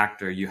you're an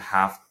actor, you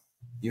have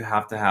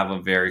to have a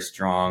very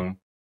strong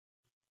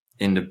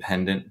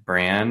independent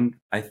brand,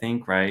 I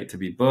think, right, to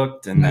be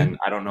booked. And then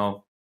I don't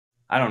know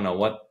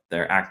what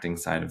their acting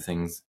side of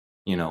things,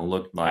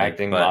 looked like,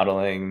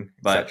 modeling,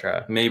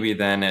 etc. Maybe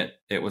then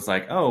it was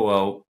like, oh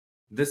well,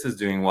 this is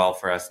doing well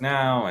for us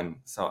now, and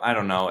so I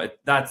don't know.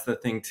 That's the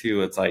thing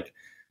too. It's like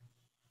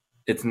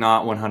it's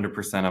not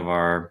 100% of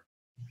our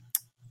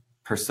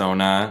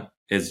persona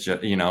is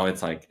just,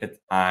 it's like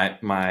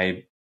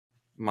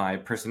my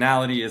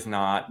personality is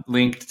not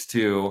linked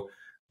to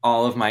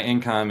all of my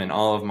income and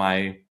all of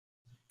my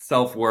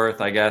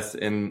self-worth, I guess,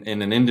 in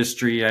an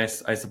industry, I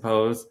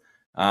suppose.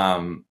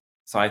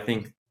 So I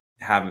think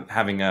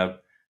having a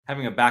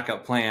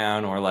backup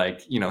plan or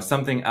like,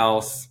 something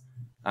else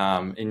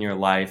in your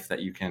life that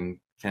you can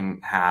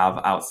have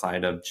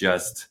outside of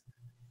just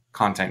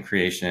content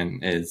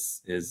creation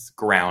is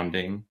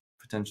grounding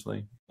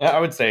potentially. Yeah, I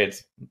would say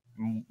it's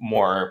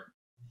more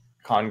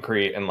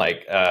concrete and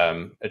like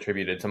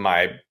attributed to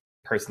my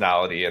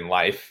personality and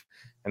life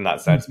in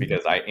that sense,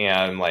 because I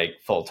am like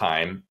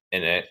full-time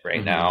in it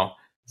right now.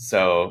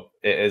 So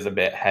it is a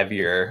bit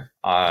heavier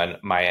on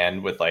my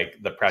end with like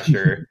the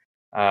pressure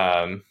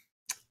of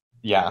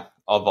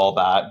all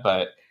that.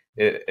 But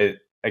it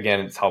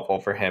again, it's helpful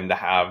for him to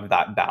have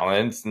that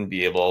balance and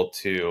be able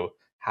to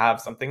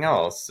have something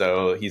else.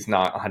 So he's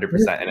not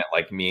 100% in it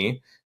like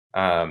me.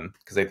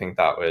 Because I think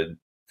that would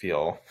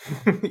feel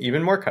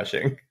even more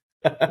crushing.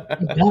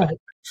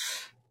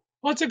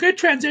 Well, it's a good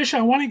transition.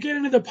 I want to get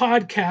into the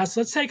podcast.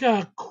 Let's take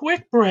a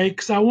quick break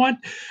because I want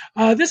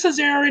this is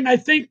airing, I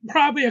think,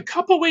 probably a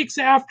couple weeks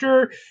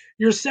after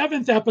your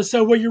 7th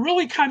episode, where you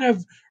really kind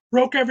of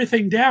broke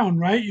everything down,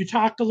 right? You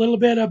talked a little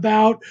bit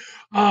about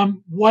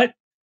what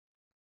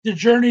the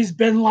journey's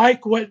been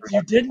like, what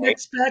you didn't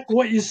expect,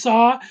 what you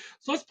saw.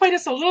 So let's play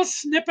just a little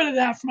snippet of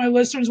that for my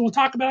listeners, and we'll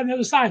talk about it on the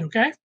other side,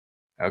 okay?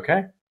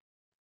 Okay.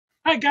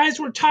 Hi, guys.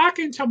 We're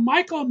talking to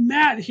Michael and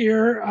Matt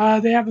here.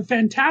 They have a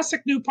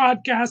fantastic new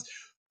podcast,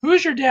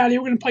 Who's Your Daddy?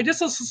 We're going to play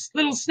just a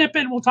little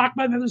snippet, and we'll talk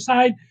about it on the other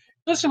side.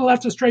 Listen to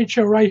Left of Straight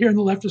Show right here on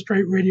the Left of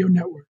Straight Radio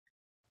Network.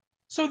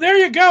 So there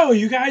you go.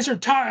 You guys are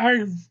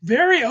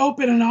very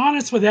open and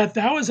honest with that.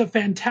 That was a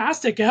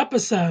fantastic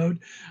episode.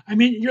 I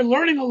mean, you're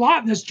learning a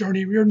lot in this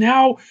journey. You're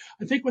now,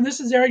 I think when this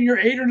is airing, you're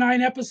 8 or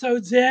 9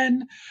 episodes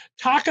in.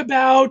 Talk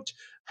about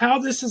how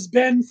this has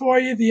been for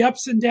you, the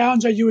ups and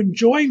downs. Are you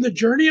enjoying the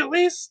journey at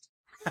least?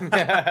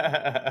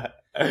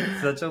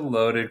 Such a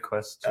loaded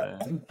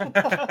question.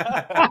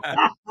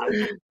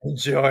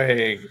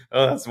 Enjoying.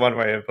 Oh, that's one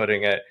way of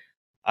putting it.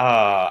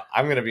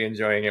 I'm going to be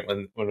enjoying it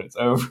when it's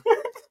over.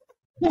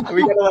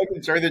 We gotta like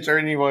enjoy the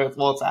journey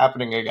while it's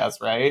happening, I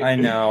guess, right? I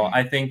know.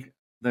 I think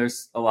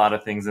there's a lot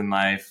of things in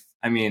life.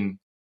 I mean,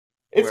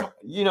 it's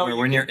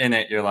when you're in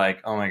it, you're like,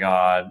 oh my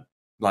god,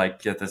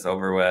 like get this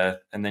over with,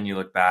 and then you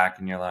look back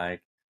and you're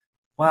like,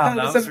 wow,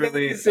 that was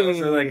really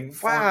like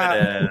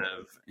informative,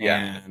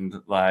 and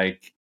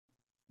like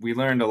we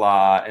learned a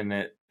lot, and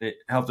it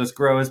helped us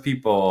grow as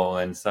people,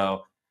 and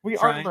so we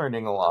are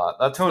learning a lot.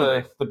 That's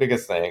totally the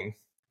biggest thing.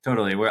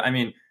 Totally. We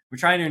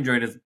try to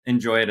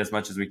enjoy it as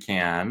much as we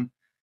can.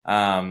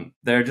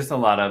 There are just a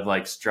lot of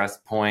like stress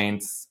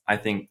points, I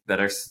think, that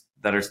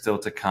are still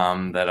to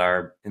come, that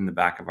are in the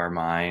back of our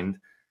mind.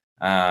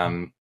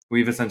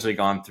 We've essentially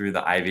gone through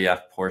the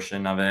IVF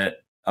portion of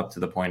it up to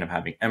the point of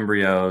having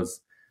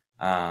embryos.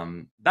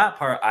 That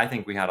part I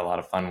think we had a lot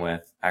of fun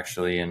with,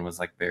 actually, and was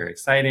like very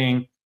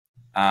exciting.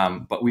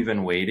 But we've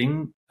been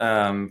waiting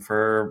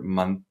for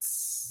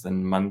months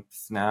and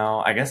months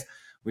now. I guess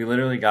we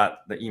literally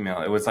got the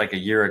email. It was like a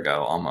year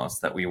ago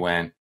almost that we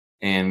went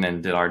in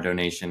and did our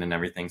donation and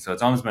everything. So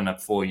it's almost been a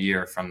full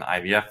year from the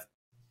IVF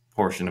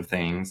portion of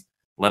things,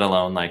 let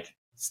alone like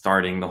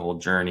starting the whole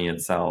journey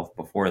itself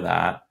before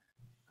that.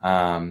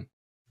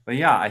 But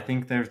yeah, I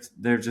think there's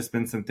just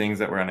been some things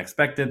that were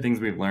unexpected, things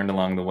we've learned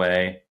along the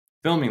way,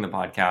 filming the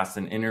podcast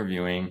and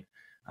interviewing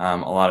a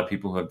lot of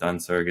people who have done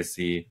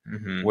surrogacy,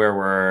 where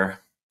we're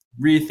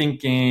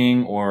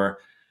rethinking or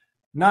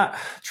not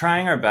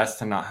trying our best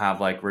to not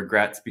have like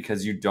regrets,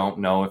 because you don't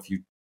know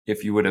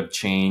if you would have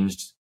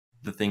changed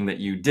the thing that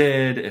you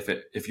did,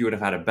 if you would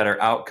have had a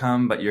better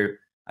outcome. But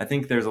I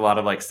think there's a lot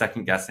of like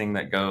second guessing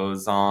that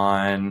goes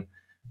on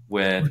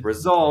with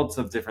results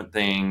of different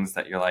things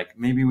that you're like,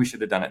 maybe we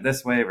should have done it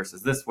this way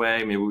versus this way.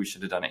 Maybe we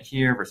should have done it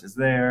here versus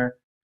there.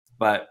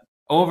 But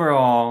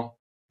overall,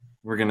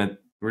 we're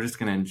just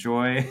gonna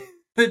enjoy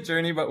the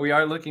journey. But we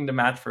are looking to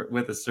match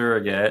with a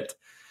surrogate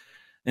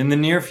in the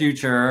near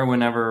future,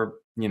 whenever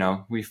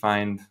we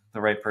find the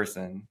right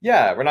person.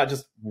 Yeah, we're not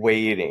just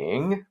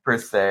waiting per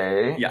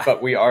se,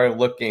 but we are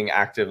looking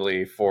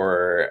actively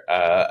for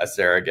a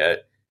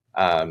surrogate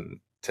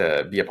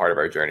to be a part of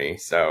our journey.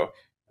 So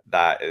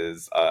that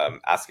is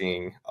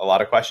asking a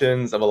lot of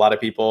questions of a lot of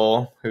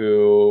people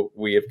who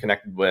we have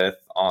connected with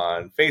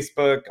on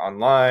Facebook,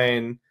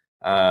 online,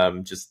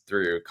 just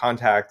through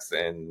contacts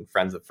and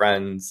friends of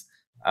friends.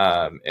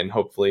 And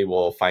hopefully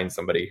we'll find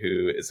somebody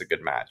who is a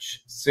good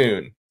match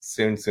soon.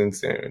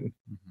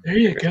 There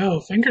you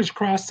go. Fingers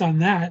crossed on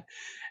that.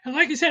 And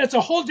like you said, it's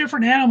a whole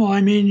different animal. I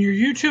mean, your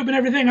YouTube and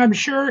everything, I'm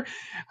sure.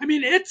 I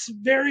mean, it's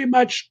very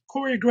much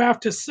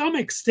choreographed to some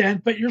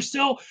extent, but you're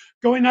still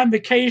going on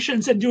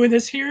vacations and doing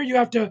this here. You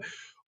have to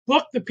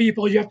book the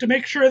people. You have to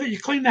make sure that you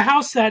clean the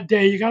house that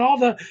day. You got all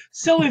the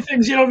silly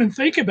things you don't even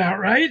think about,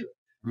 right?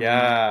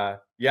 Yeah.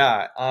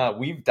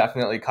 We've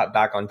definitely cut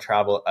back on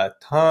travel a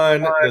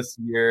ton this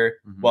year.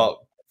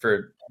 Well,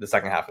 for the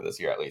second half of this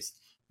year, at least.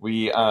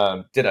 We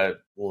did a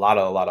lot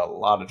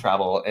of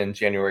travel in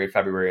January,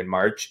 February, and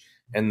March.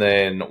 And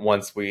then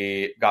once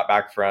we got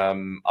back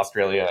from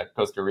Australia,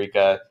 Costa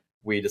Rica,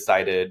 we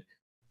decided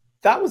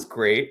that was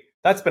great.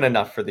 That's been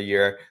enough for the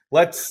year.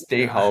 Let's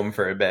stay home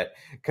for a bit,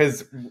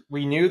 because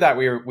we knew that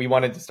we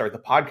wanted to start the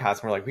podcast.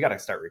 And we're like, we got to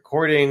start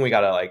recording. We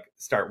got to like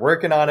start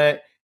working on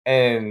it.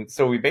 And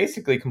so we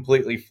basically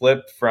completely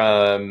flipped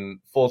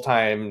from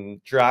full-time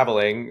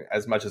traveling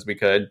as much as we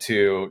could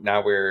to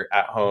now we're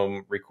at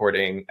home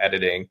recording,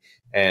 editing,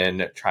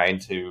 and trying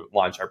to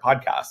launch our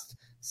podcast.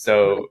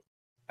 So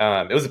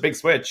it was a big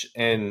switch,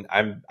 and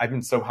I've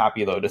been so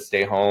happy though to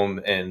stay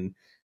home and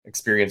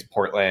experience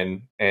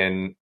Portland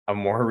in a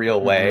more real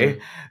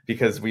way,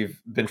 because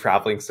we've been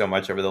traveling so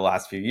much over the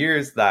last few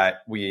years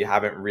that we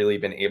haven't really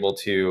been able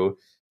to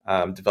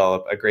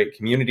develop a great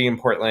community in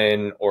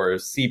Portland or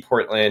see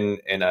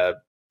Portland in have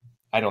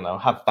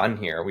fun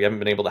here. We haven't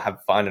been able to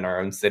have fun in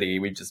our own city.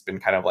 We've just been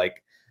kind of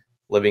like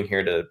living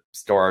here to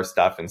store our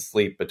stuff and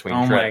sleep between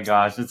trips. Oh my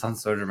gosh, it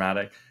sounds so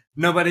dramatic.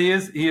 No, but he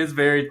is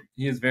very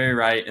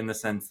right in the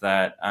sense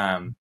that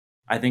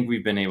I think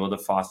we've been able to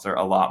foster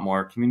a lot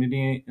more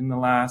community in the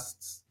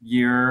last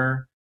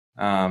year.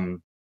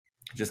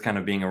 Just kind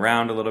of being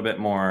around a little bit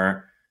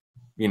more,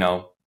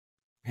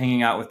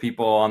 hanging out with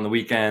people on the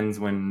weekends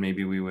when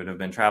maybe we would have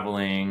been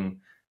traveling.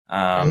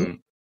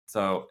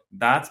 So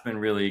that's been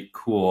really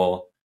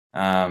cool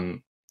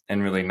and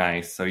really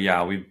nice. So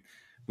yeah, we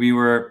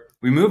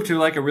moved to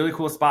like a really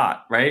cool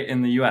spot, right,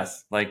 in the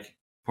US. Like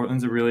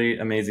Portland's a really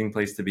amazing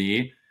place to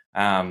be.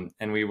 And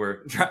we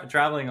were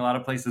traveling a lot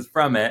of places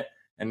from it.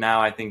 And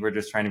now I think we're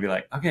just trying to be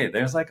like, okay,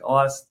 there's like a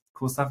lot of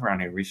cool stuff around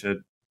here. We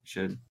should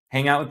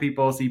hang out with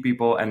people, see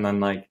people, and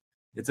then like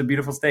it's a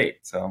beautiful state.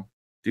 So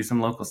do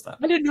some local stuff.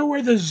 I didn't know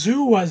where the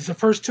zoo was the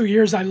first 2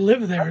 years I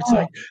lived there. It's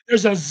like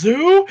there's a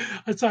zoo.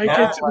 It's like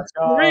it's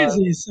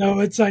crazy. So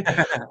it's like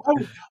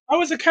I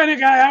was the kind of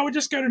guy I would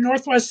just go to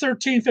Northwest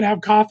 13th and have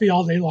coffee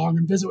all day long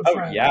and visit with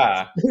friends.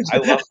 Yeah, I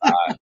love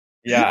that.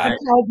 Yeah, and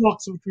all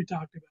books which we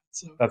talked about.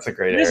 So that's a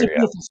great area. A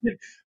beautiful city.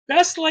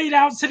 Best laid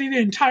out city in the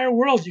entire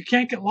world. You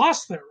can't get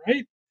lost there,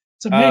 right?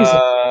 It's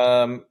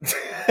amazing.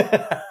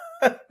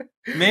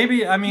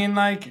 Maybe, I mean,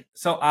 like,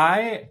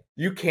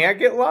 you can't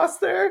get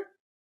lost there?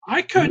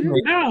 I couldn't,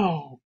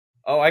 no.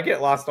 Oh, I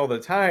get lost all the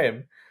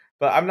time,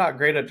 but I'm not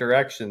great at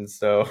directions,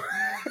 so.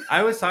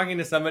 I was talking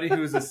to somebody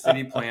who's a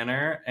city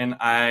planner, and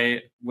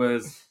I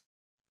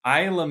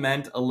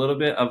lament a little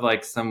bit of,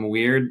 like, some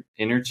weird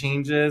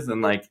interchanges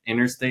and, like,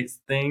 interstate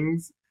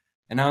things,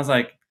 and I was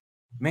like,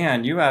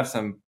 man, you have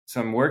some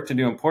work to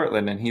do in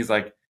Portland, and he's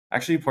like,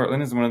 actually,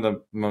 Portland is one of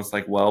the most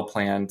like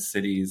well-planned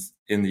cities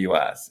in the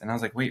U.S. And I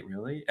was like, wait,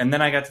 really? And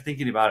then I got to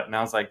thinking about it, and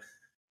I was like,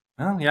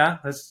 well, yeah,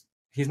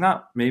 he's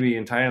not maybe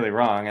entirely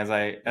wrong. As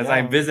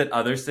I visit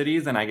other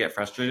cities and I get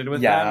frustrated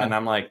with them, and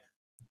I'm like,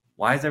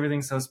 why is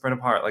everything so spread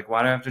apart? Like,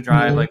 why do I have to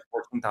drive like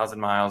 14,000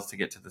 miles to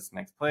get to this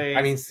next place?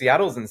 I mean,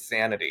 Seattle's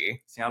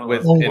insanity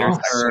with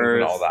intersections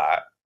and all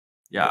that.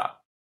 Yeah.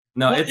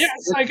 No, it's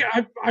like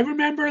I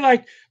remember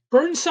like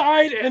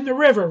Burnside and the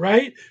river,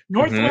 right? Mm-hmm.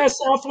 Northwest,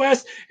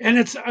 southwest, and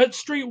it's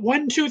street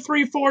 1, 2,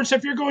 3, 4. So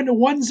if you're going to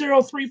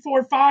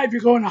 10345,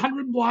 you're going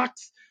 100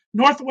 blocks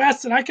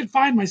northwest, and I can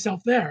find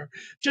myself there.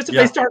 Just if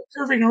they start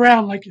curving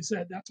around, like you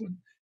said, that's when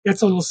it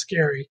gets a little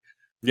scary.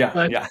 Yeah.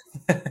 But Yeah.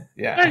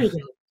 Yeah. there you go.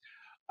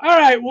 All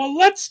right. Well,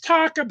 let's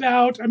talk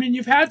about. I mean,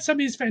 you've had some of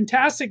these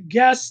fantastic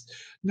guests.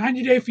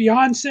 90 Day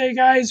Fiance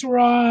guys were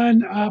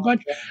on a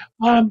bunch.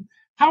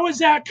 How is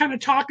that kind of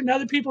talking to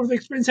other people with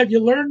experience? Have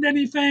you learned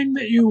anything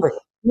that you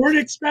weren't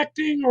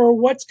expecting, or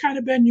what's kind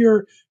of been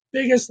your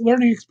biggest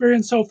learning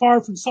experience so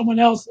far from someone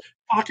else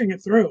talking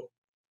it through?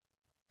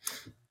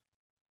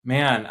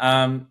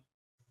 Man,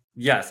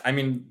 yes. I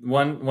mean,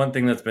 one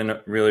thing that's been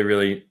really,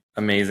 really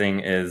amazing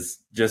is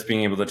just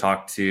being able to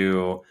talk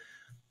to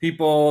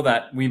people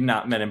that we've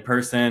not met in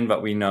person,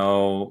 but we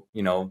know,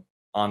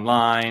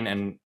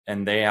 online,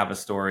 and they have a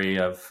story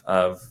of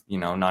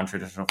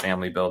non-traditional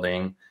family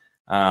building,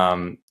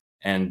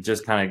 and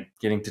just kind of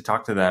getting to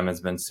talk to them has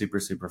been super,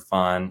 super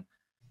fun.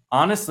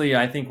 Honestly,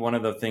 I think one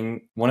of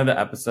the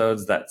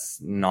episodes that's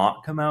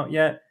not come out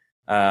yet,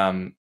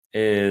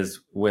 is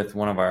with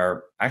one of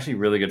our actually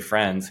really good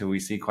friends who we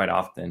see quite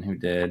often, who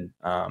did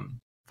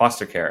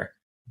foster care.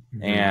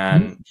 Mm-hmm.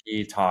 And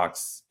he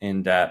talks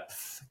in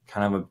depth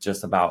kind of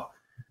just about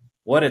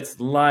what it's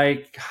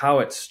like, how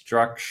it's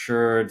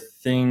structured,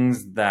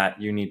 things that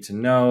you need to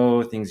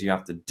know, things you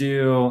have to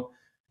do,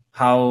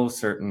 how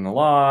certain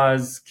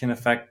laws can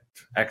affect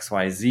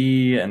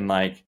XYZ. And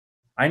like,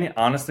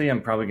 honestly,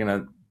 I'm probably going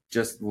to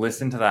just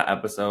listen to that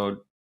episode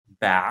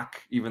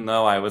back, even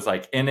though I was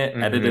like in it,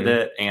 edited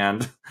it,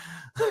 and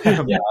back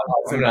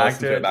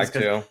to it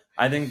too.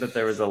 I think that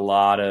there was a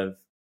lot of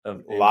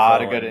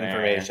good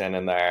information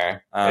in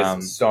there.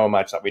 It's so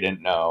much that we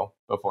didn't know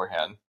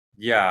beforehand.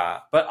 Yeah,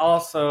 but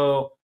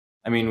also,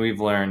 I mean,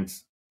 we've learned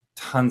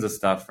tons of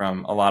stuff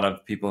from a lot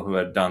of people who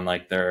had done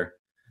like their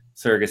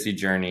surrogacy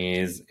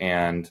journeys,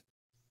 and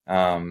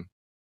I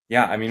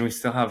mean, we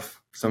still have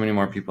so many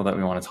more people that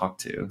we want to talk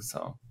to.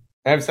 So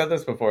I've said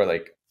this before,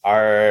 like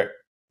our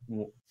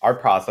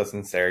process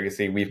in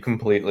surrogacy, we've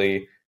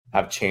completely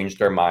have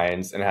changed our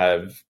minds and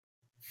have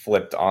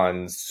flipped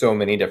on so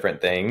many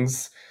different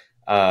things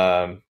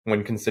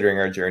when considering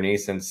our journey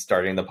since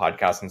starting the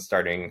podcast and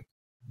starting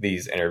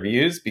these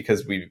interviews,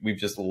 because we've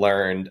just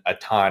learned a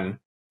ton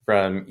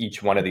from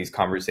each one of these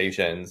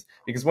conversations.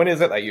 Because when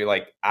is it that you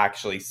like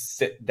actually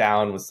sit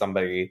down with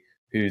somebody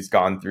who's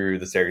gone through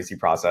the surrogacy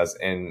process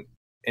and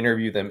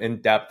interview them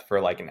in depth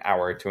for like an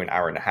hour to an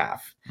hour and a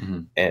half?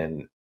 Mm-hmm.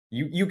 And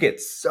you get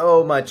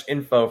so much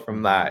info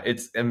from that.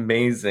 It's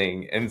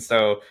amazing. And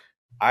so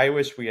I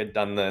wish we had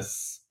done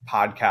this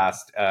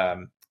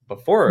podcast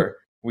before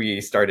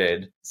we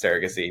started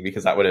surrogacy,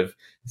 because that would have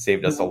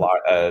saved us a lot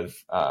of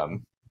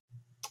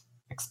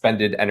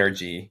expended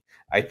energy,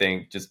 I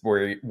think, just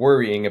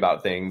worrying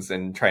about things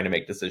and trying to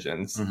make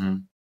decisions. Mm-hmm.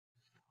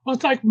 Well,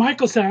 it's like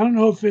Michael said, I don't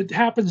know if it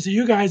happens to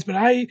you guys, but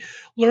I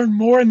learn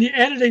more in the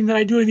editing than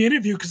I do in the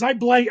interview, because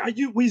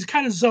we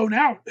kind of zone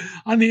out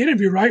on the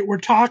interview, right? We're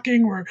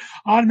talking, we're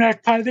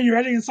automatic pilot, then you're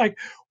editing. It's like,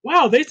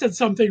 wow, they said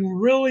something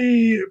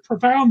really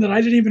profound that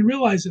I didn't even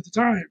realize at the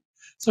time.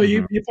 So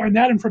you find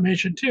that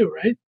information too,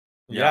 right?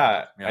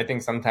 Yeah. I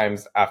think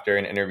sometimes after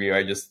an interview,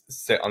 I just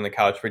sit on the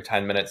couch for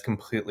 10 minutes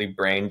completely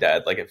brain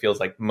dead. Like it feels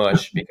like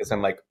mush, because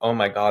I'm like, oh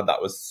my God,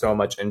 that was so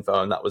much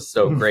info and that was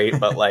so great.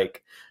 But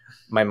like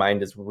my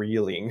mind is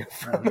reeling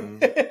from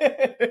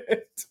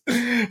it.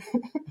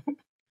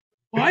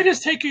 Well, I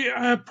just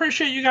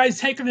appreciate you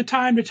guys taking the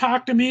time to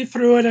talk to me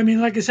through it. I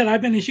mean, like I said,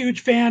 I've been a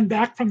huge fan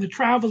back from the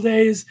travel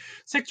days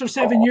 6 or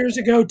 7 years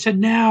ago to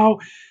now.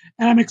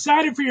 And I'm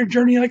excited for your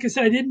journey. Like I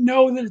said, I didn't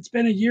know that it's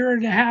been a year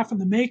and a half in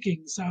the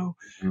making. So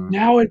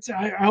now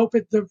I hope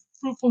the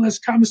fruitfulness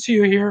comes to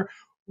you here.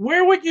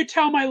 Where would you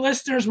tell my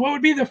listeners, what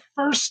would be the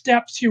first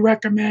steps you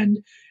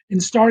recommend in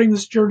starting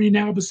this journey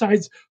now,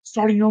 besides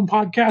starting your own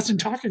podcast and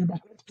talking about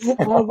it?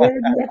 Where would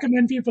you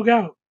recommend people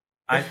go?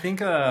 I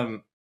think,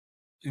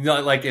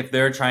 like if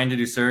they're trying to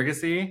do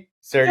surrogacy,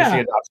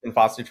 adoption,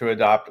 foster to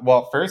adopt.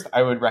 Well, first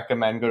I would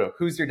recommend go to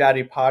Who's Your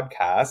Daddy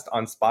podcast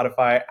on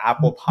Spotify,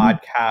 Apple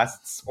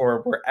Podcasts,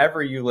 or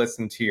wherever you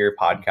listen to your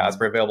podcast.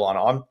 We're available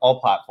on all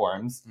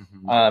platforms.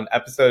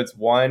 Episodes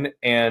 1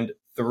 and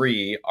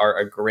 3 are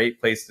a great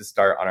place to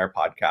start on our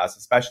podcast,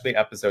 especially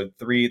episode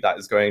 3. That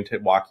is going to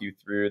walk you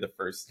through the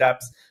first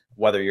steps,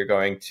 whether you're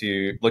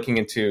looking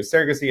into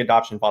surrogacy,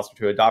 adoption, foster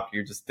to adopt,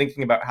 you're just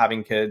thinking about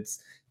having kids.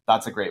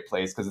 That's a great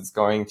place, because it's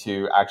going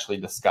to actually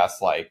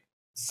discuss like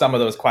some of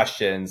those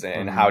questions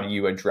and how do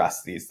you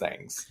address these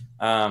things.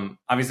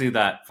 Obviously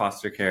that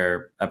foster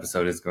care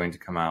episode is going to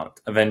come out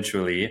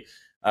eventually.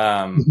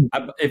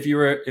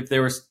 If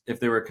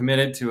they were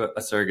committed to a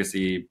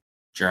surrogacy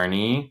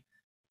journey,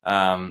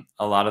 a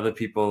lot of the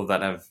people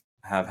that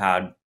have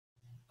had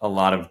a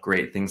lot of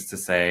great things to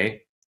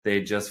say,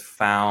 they just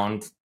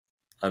found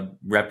a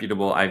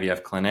reputable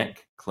IVF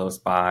clinic close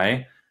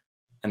by,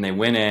 and they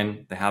went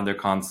in, they had their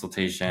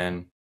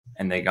consultation,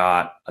 and they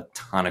got a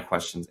ton of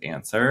questions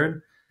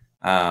answered.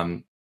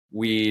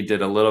 We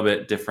did a little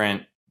bit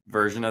different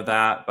version of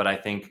that, but I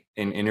think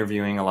in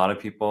interviewing a lot of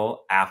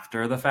people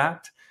after the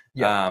fact,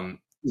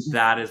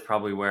 that is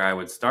probably where I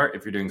would start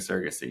if you're doing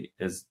surrogacy,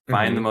 is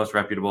find the most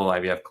reputable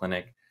IVF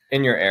clinic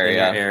in your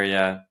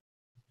area.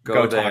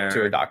 Go there, talk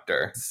to a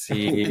doctor.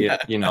 See,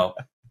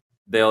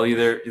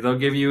 they'll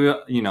give you,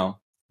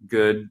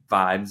 good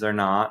vibes or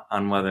not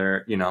on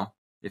whether,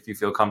 if you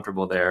feel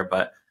comfortable there.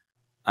 But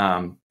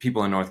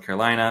people in North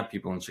Carolina,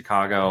 people in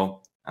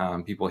Chicago,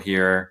 people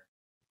here,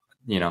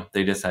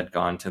 they just had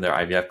gone to their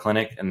IVF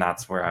clinic, and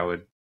that's where I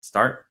would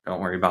start.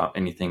 Don't worry about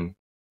anything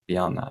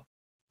beyond that.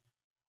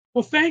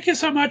 Well, thank you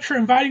so much for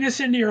inviting us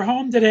into your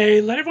home today.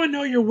 Let everyone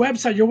know your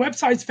website. Your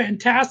website's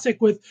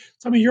fantastic with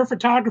some of your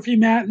photography,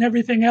 Matt, and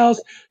everything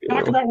else.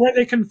 Talk about where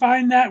they can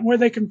find that, where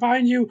they can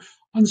find you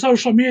on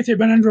social media if you've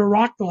been under a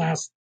rock the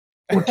last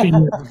 14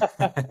 years.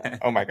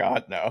 Oh my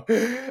God, no.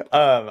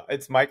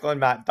 It's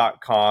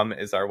michaelandmatt.com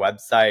is our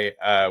website.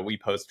 We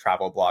post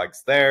travel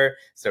blogs there.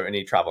 So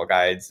any travel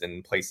guides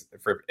and places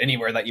for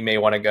anywhere that you may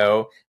want to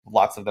go,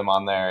 lots of them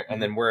on there.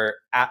 And then we're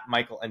at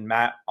Michael and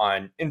Matt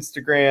on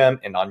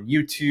Instagram and on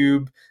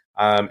YouTube.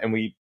 And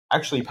we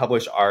actually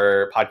publish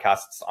our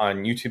podcasts on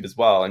YouTube as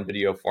well in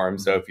video form.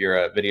 So if you're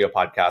a video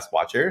podcast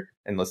watcher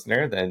and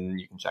listener, then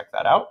you can check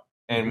that out.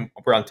 And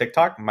we're on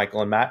TikTok,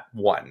 Michael and Matt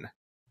 1.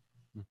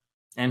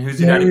 And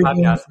Who's Your Daddy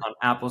podcast on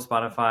Apple,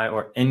 Spotify,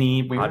 or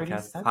any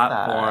podcast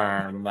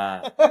platform.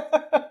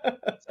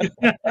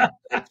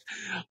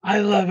 I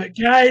love it.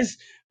 Guys,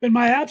 been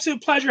my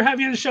absolute pleasure having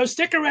you on the show.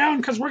 Stick around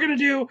because we're going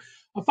to do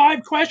a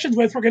 5 questions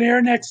with. We're going to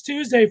air next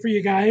Tuesday for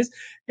you guys.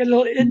 Get a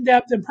little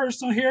in-depth and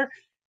personal here.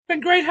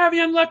 Been great having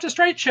you on the Left of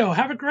Str8 show.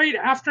 Have a great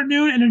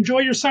afternoon and enjoy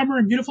your summer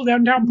in beautiful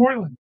downtown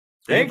Portland.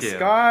 Thanks,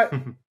 Scott.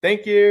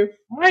 Thank you.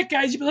 All right,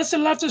 guys. You've been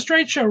listening to Left of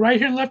Str8 show right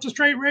here on Left of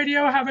Str8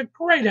 Radio. Have a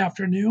great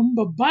afternoon.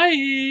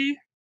 Bye-bye.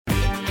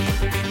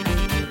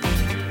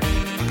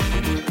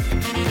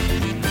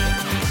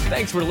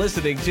 Thanks for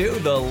listening to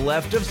The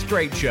Left of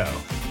Str8 Show.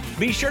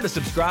 Be sure to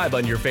subscribe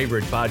on your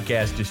favorite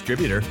podcast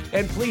distributor,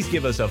 and please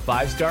give us a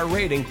 5-star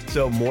rating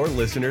so more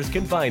listeners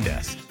can find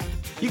us.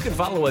 You can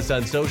follow us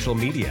on social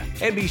media,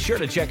 and be sure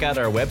to check out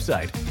our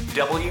website,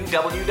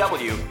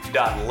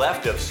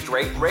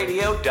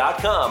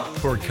 www.leftofstraightradio.com,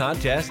 for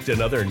contests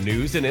and other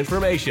news and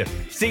information.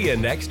 See you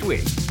next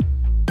week.